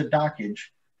 And there's a dockage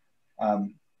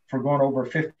for going over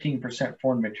 15%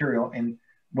 foreign material. And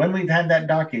when we've had that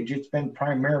dockage, it's been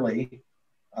primarily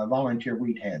volunteer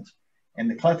wheat heads. And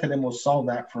the clethodim will solve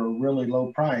that for a really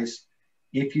low price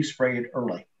if you spray it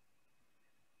early.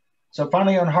 So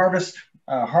finally on harvest,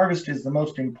 harvest is the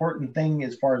most important thing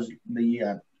as far as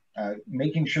the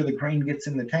making sure the grain gets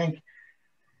in the tank.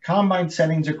 Combine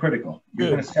settings are critical. You're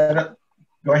going to set up.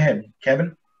 Go ahead,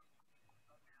 Kevin.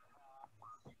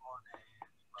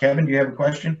 Kevin, do you have a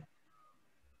question?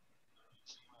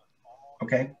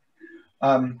 Okay.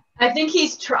 I think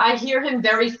I hear him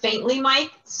very faintly,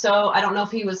 Mike. So I don't know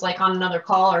if he was like on another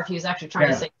call or if he was actually trying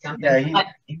to say something. Yeah,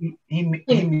 he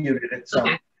muted it. So.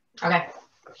 Okay. Okay.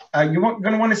 You're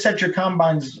going to want to set your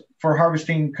combines for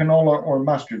harvesting canola or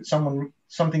mustard,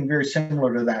 something very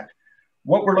similar to that.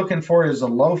 What we're looking for is a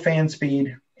low fan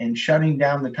speed and shutting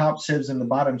down the top sieves and the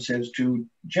bottom sieves to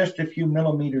just a few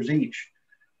millimeters each.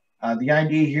 The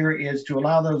idea here is to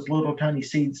allow those little tiny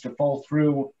seeds to fall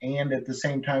through and at the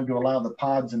same time to allow the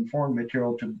pods and foreign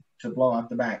material to blow out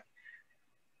the back.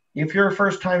 If you're a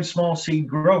first-time small seed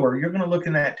grower, you're going to look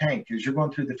in that tank as you're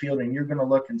going through the field and you're going to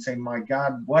look and say, my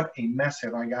God, what a mess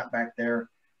have I got back there.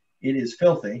 It is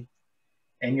filthy.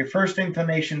 And your first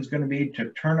inclination is going to be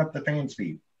to turn up the fan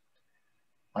speed.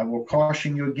 I will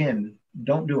caution you again,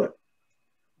 don't do it.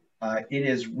 It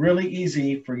is really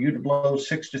easy for you to blow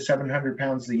 600 to 700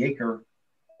 pounds the acre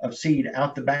of seed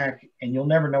out the back, and you'll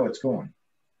never know it's going.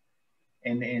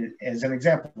 And as an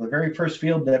example, the very first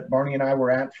field that Barney and I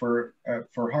were at for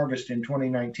harvest in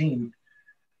 2019,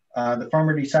 the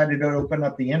farmer decided to open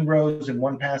up the end rows and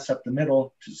one pass up the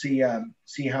middle to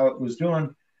see how it was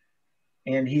doing.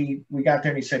 And we got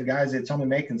there and he said, guys, it's only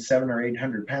making 700 or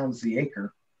 800 pounds the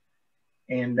acre.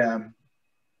 And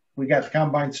we got the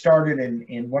combine started,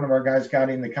 and one of our guys got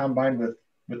in the combine with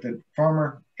the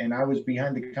farmer, and I was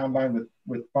behind the combine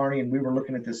with Barney, and we were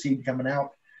looking at the seed coming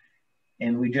out.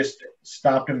 And we just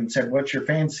stopped him and said, what's your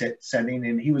fan setting?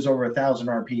 And he was over 1,000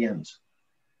 RPMs.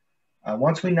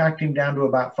 Once we knocked him down to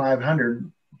about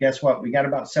 500, guess what? We got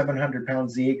about 700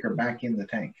 pounds the acre back in the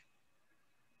tank.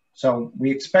 So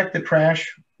we expect the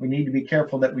trash. We need to be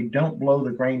careful that we don't blow the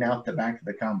grain out the back of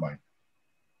the combine.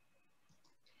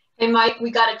 Hey, Mike, we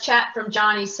got a chat from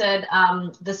John. He said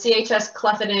the CHS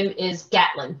clethodim is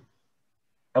Gatlin.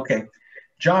 Okay.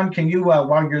 John, can you,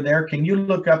 while you're there, can you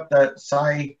look up the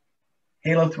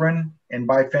cyhalothrin and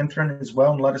bifenthrin as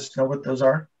well and let us know what those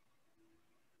are?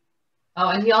 Oh,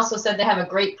 and he also said they have a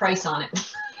great price on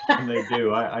it. And they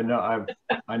do. I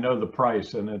know the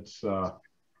price, and it's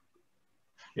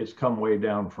come way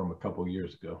down from a couple of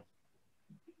years ago.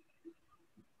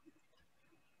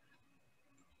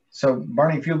 So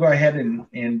Barney, if you'll go ahead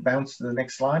and bounce to the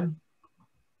next slide.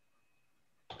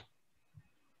 Oh,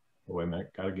 wait a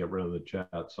minute, got to get rid of the chat,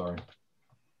 sorry.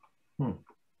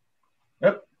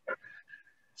 Yep.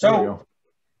 So,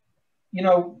 you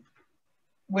know,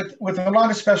 with a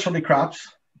lot of specialty crops,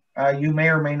 you may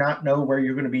or may not know where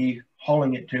you're going to be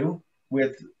hauling it to.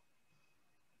 With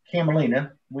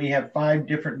Camelina, we have 5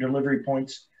 different delivery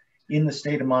points in the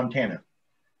state of Montana.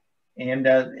 And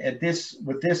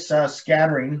with this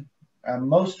scattering,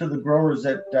 most of the growers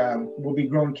that will be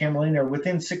growing Camelina are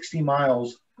within 60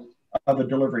 miles of a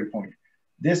delivery point.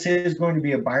 This is going to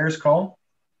be a buyer's call.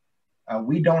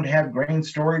 We don't have grain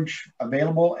storage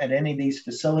available at any of these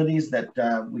facilities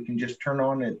that we can just turn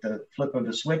on at the flip of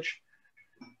a switch.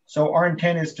 So our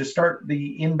intent is to start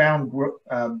the inbound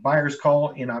buyer's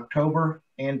call in October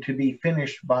and to be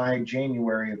finished by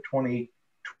January of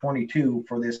 2022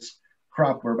 for this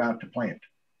crop we're about to plant.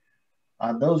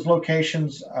 Those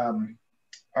locations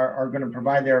are going to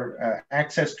provide their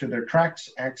access to their tracks,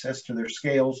 access to their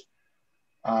scales,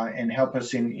 and help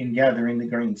us in gathering the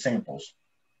grain samples.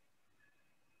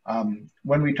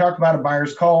 When we talk about a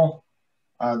buyer's call,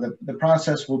 the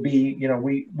process will be, you know,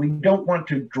 we don't want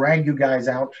to drag you guys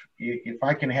out. If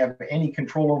I can have any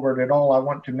control over it at all, I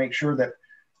want to make sure that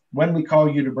when we call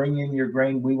you to bring in your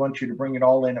grain, we want you to bring it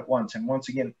all in at once. And once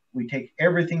again, we take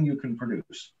everything you can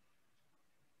produce.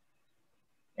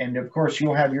 And of course,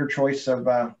 you'll have your choice of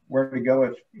where to go.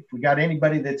 If we got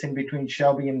anybody that's in between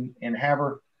Shelby and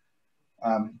Havre,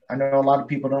 I know a lot of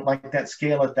people don't like that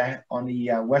scale on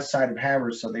the west side of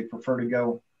Havre, so they prefer to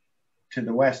go to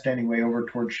the west anyway, over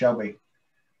towards Shelby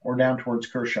or down towards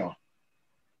Kershaw.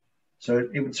 So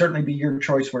it would certainly be your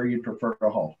choice where you'd prefer to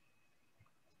haul.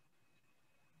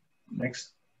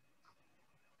 Next.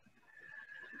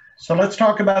 So let's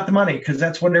talk about the money, because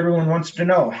that's what everyone wants to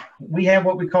know. We have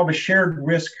what we call the shared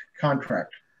risk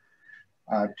contract.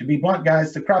 To be blunt,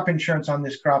 guys, the crop insurance on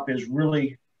this crop is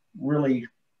really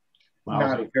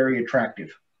not very attractive.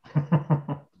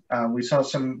 We saw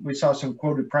some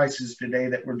quoted prices today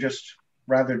that were just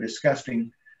rather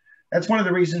disgusting. That's one of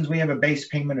the reasons we have a base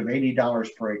payment of $80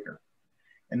 per acre,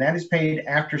 and that is paid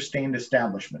after stand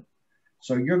establishment.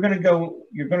 So you're going to go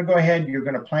ahead, you're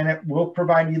going to plant it. We'll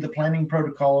provide you the planting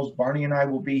protocols. Barney and I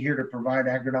will be here to provide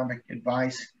agronomic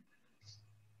advice.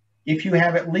 If you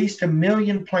have at least 1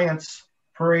 million plants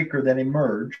per acre that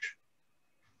emerge,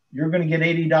 you're going to get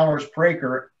 $80 per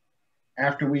acre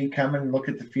after we come and look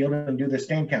at the field and do the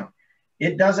stand count.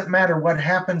 It doesn't matter what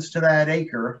happens to that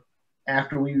acre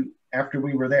after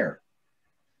we were there.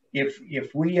 If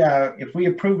we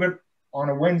approve it on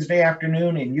a Wednesday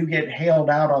afternoon and you get hailed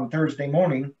out on Thursday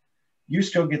morning, you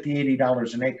still get the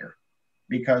 $80 an acre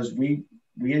because we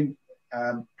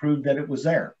proved that it was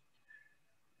there.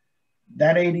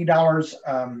 That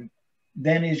 $80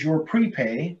 then is your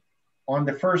prepay on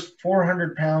the first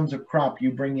 400 pounds of crop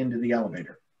you bring into the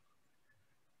elevator.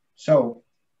 So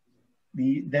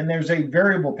then there's a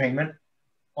variable payment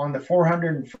on the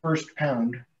 401st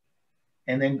pound,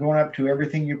 and then going up to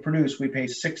everything you produce, we pay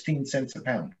 16 cents a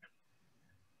pound.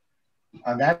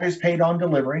 That is paid on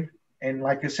delivery, and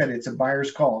like I said, it's a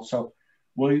buyer's call. So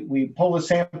we pull the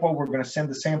sample. We're going to send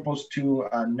the samples to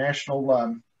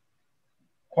national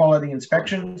quality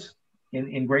inspections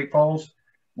in Great Falls.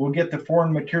 We'll get the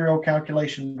foreign material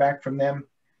calculation back from them,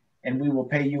 and we will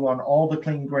pay you on all the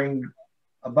clean grain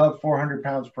above 400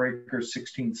 pounds per acre,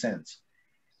 16 cents.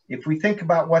 If we think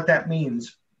about what that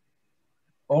means,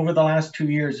 over the last 2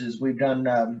 years, as we've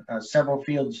done several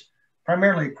fields,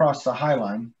 primarily across the High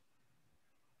Line,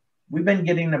 we've been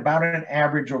getting about an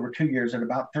average over 2 years at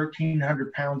about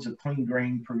 1,300 pounds of clean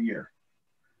grain per year.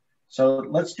 So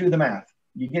let's do the math.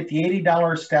 You get the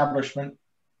 $80 establishment,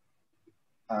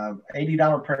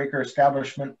 $80 per acre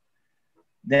establishment.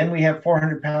 Then we have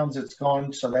 400 pounds that's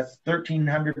gone. So that's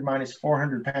 1,300 minus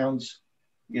 400 pounds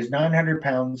is 900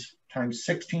 pounds times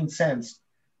 16 cents.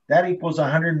 That equals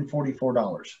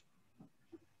 $144.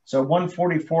 So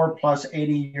 144 plus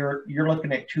 80, you're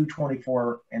looking at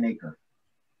 224 an acre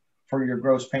for your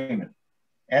gross payment.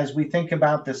 As we think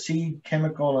about the seed,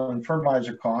 chemical, and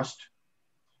fertilizer cost,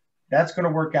 that's going to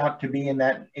work out to be in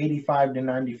that $85 to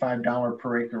 $95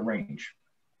 per acre range.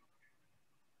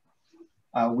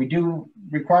 We do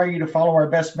require you to follow our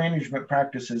best management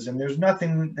practices, and there's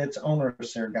nothing that's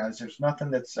onerous there, guys. There's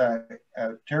nothing that's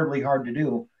terribly hard to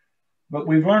do, but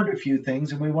we've learned a few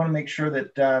things, and we want to make sure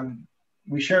that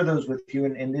we share those with you,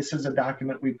 and this is a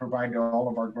document we provide to all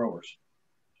of our growers.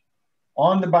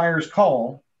 On the buyer's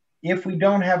call, if we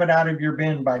don't have it out of your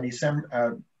bin by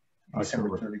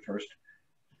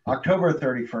October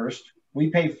 31st, we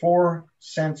pay 4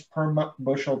 cents per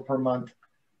bushel per month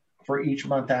for each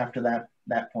month after that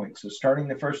point. So starting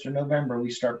the 1st of November,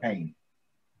 we start paying.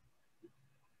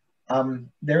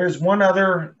 There is one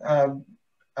other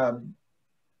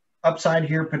upside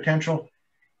here potential.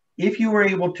 If you were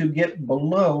able to get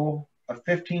below a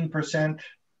 15%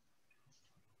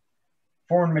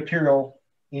 foreign material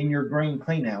in your grain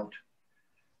cleanout,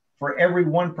 for every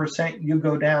 1% you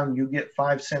go down, you get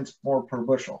 5 cents more per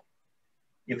bushel.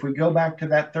 If we go back to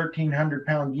that 1,300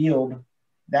 pound yield,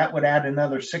 that would add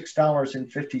another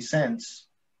 $6.50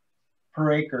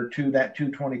 per acre to that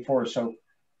 224. So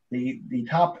the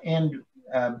top end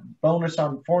bonus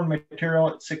on foreign material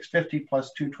at 650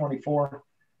 plus 224,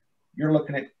 you're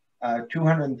looking at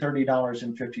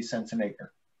 $230.50 an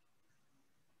acre.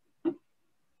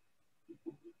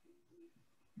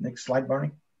 Next slide,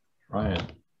 Barney. Ryan.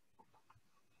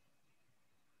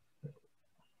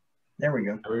 There we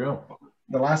go. There we go.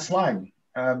 The last slide.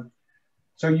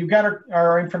 So you've got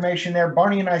our information there.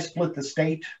 Barney and I split the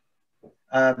state.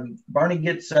 Barney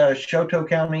gets Choteau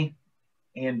County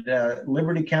and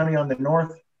Liberty County on the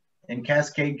north and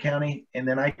Cascade County, and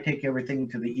then I take everything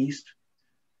to the east.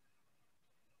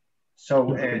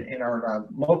 So and our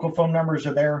local phone numbers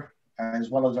are there,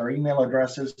 as well as our email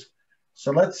addresses.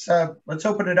 So let's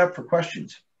open it up for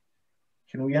questions.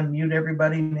 Can we unmute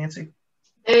everybody, Nancy?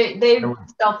 They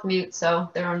self-mute, so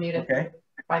they're unmuted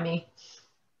by me.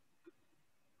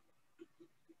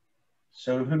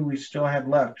 So who do we still have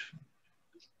left?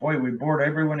 Boy, we bored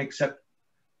everyone except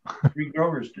 3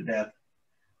 growers to death.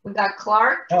 We got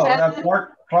Clark. Oh,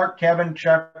 Clark, Kevin,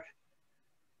 Chuck,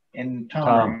 and Tom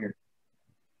are here.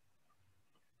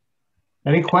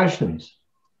 Any questions?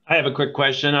 I have a quick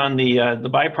question on the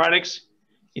byproducts.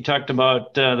 You talked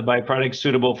about the byproducts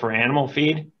suitable for animal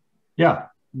feed. Yeah.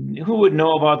 Who would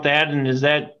know about that? And is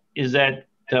that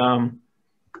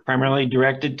primarily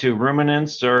directed to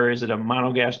ruminants, or is it a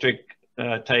monogastric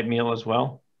type meal as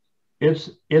well? It's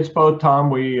both, Tom.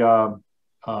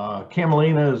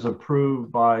 Camelina is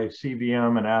approved by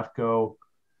CVM and AFCO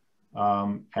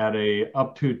at a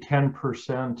up to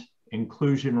 10%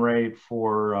 inclusion rate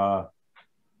for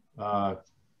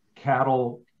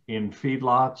cattle in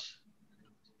feedlots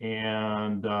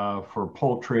and for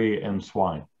poultry and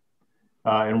swine.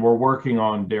 And we're working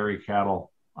on dairy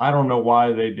cattle. I don't know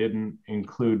why they didn't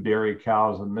include dairy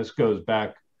cows, and this goes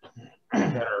back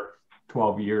 10 or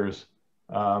 12 years.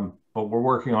 But we're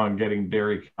working on getting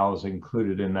dairy cows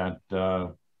included in that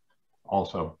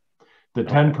also. The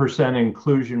 10%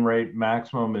 inclusion rate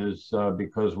maximum is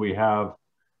because we have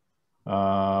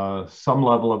some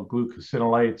level of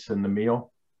glucosinolates in the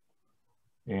meal,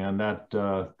 and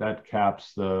that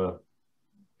caps the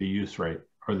use rate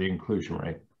or the inclusion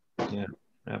rate. Yeah,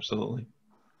 absolutely.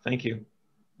 Thank you.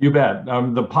 You bet.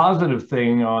 The positive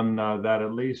thing on that,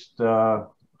 at least,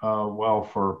 well,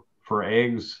 for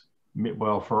eggs,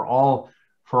 well, for all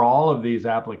of these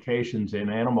applications in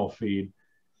animal feed,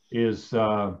 is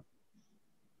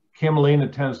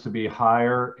Camelina tends to be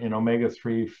higher in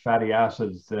omega-3 fatty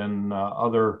acids than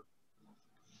other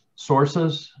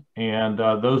sources, and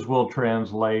those will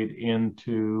translate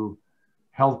into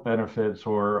health benefits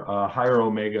or higher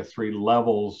omega-3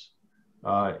 levels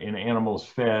in animals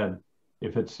fed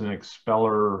if it's an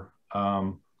expeller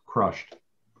crushed.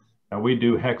 Now, we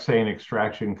do hexane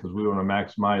extraction because we want to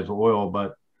maximize oil,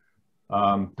 but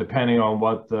depending on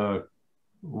what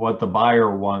the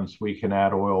buyer wants, we can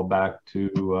add oil back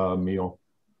to meal.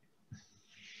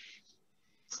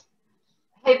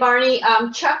 Hey, Barney,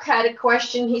 Chuck had a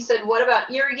question. He said, what about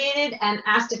irrigated? And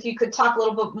asked if you could talk a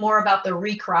little bit more about the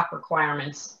recrop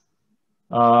requirements.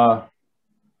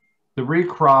 The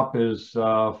recrop is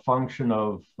a function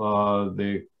of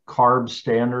the carb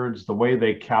standards, the way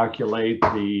they calculate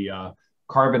the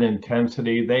carbon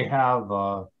intensity. They have,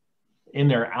 in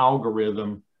their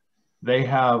algorithm, they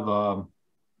have,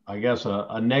 I guess,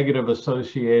 a negative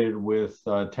associated with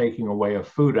taking away a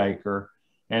food acre.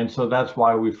 And so that's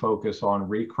why we focus on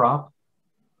recrop.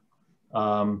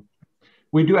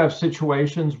 We do have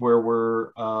situations where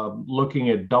we're looking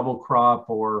at double crop,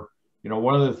 or, you know,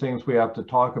 one of the things we have to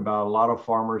talk about, a lot of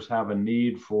farmers have a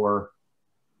need for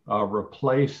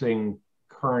replacing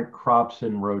current crops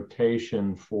in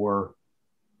rotation for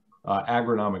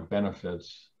agronomic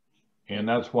benefits. And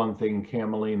that's one thing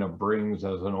Camelina brings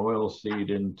as an oil seed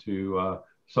into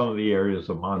some of the areas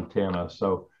of Montana.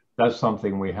 So that's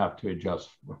something we have to adjust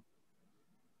for.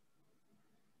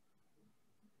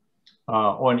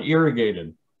 On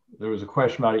irrigated, there was a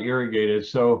question about irrigated.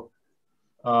 So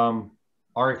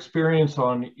our experience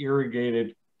on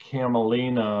irrigated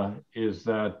Camelina is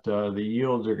that the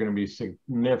yields are going to be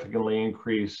significantly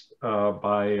increased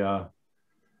by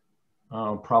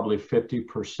probably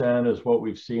 50% is what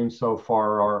we've seen so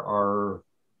far. Our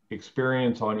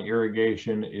experience on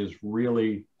irrigation is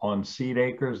really on seed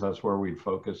acres. That's where we'd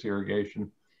focus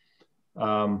irrigation.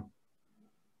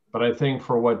 But I think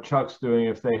for what Chuck's doing,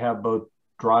 if they have both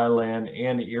dry land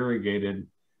and irrigated,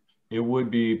 it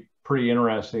would be pretty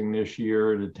interesting this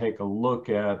year to take a look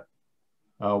at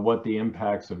what the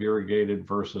impacts of irrigated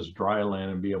versus dry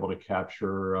land and be able to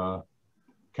capture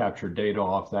data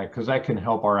off that, because that can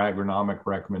help our agronomic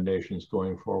recommendations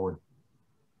going forward.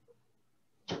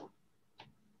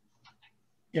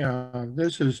 Yeah,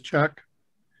 this is Chuck.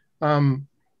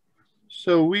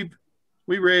 So we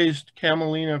raised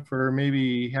Camelina for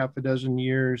maybe half a dozen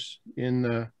years in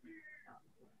the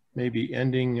maybe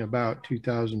ending about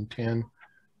 2010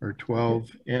 or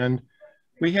 12, and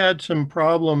we had some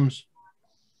problems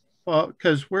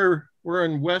because we're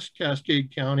in West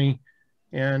Cascade County,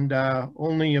 and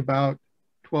only about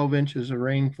 12 inches of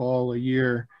rainfall a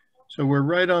year. So we're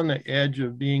right on the edge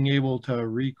of being able to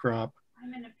recrop.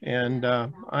 And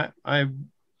I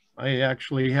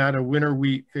actually had a winter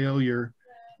wheat failure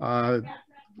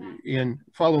in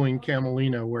following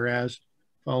Camelina, whereas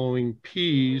following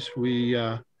peas,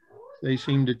 they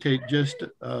seem to take just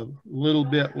a little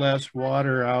bit less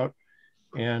water out,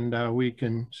 and we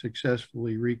can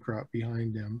successfully recrop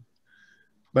behind them.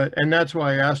 And that's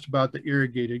why I asked about the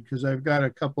irrigated, because I've got a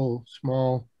couple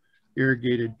small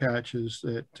irrigated patches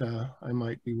that I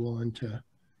might be willing to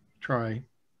try.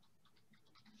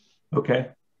 Okay,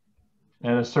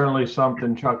 and it's certainly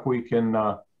something, Chuck, we can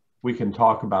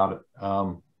talk about it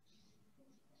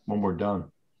when we're done.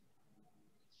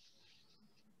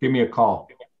 Give me a call.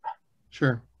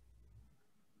 Sure.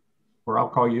 Or I'll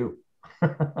call you.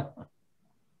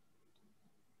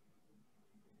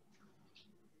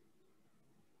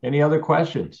 Any other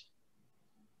questions?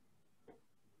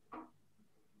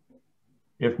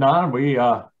 if not, we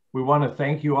want to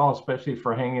thank you all, especially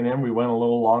for hanging in. We went a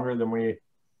little longer than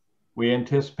we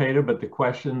anticipated, but the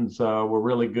questions were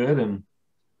really good, and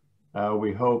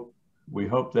we hope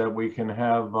that we can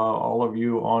have all of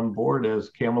you on board as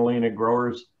Camelina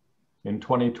growers in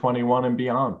 2021 and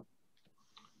beyond.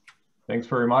 Thanks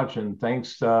very much, and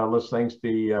thanks the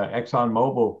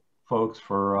ExxonMobil folks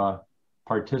for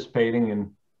participating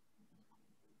and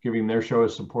giving their show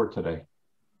of support today.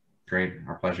 Great,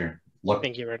 our pleasure.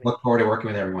 Thank you very much. Look forward to working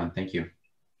with everyone. Thank you.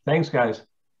 Thanks, guys.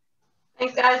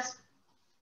 Thanks, guys.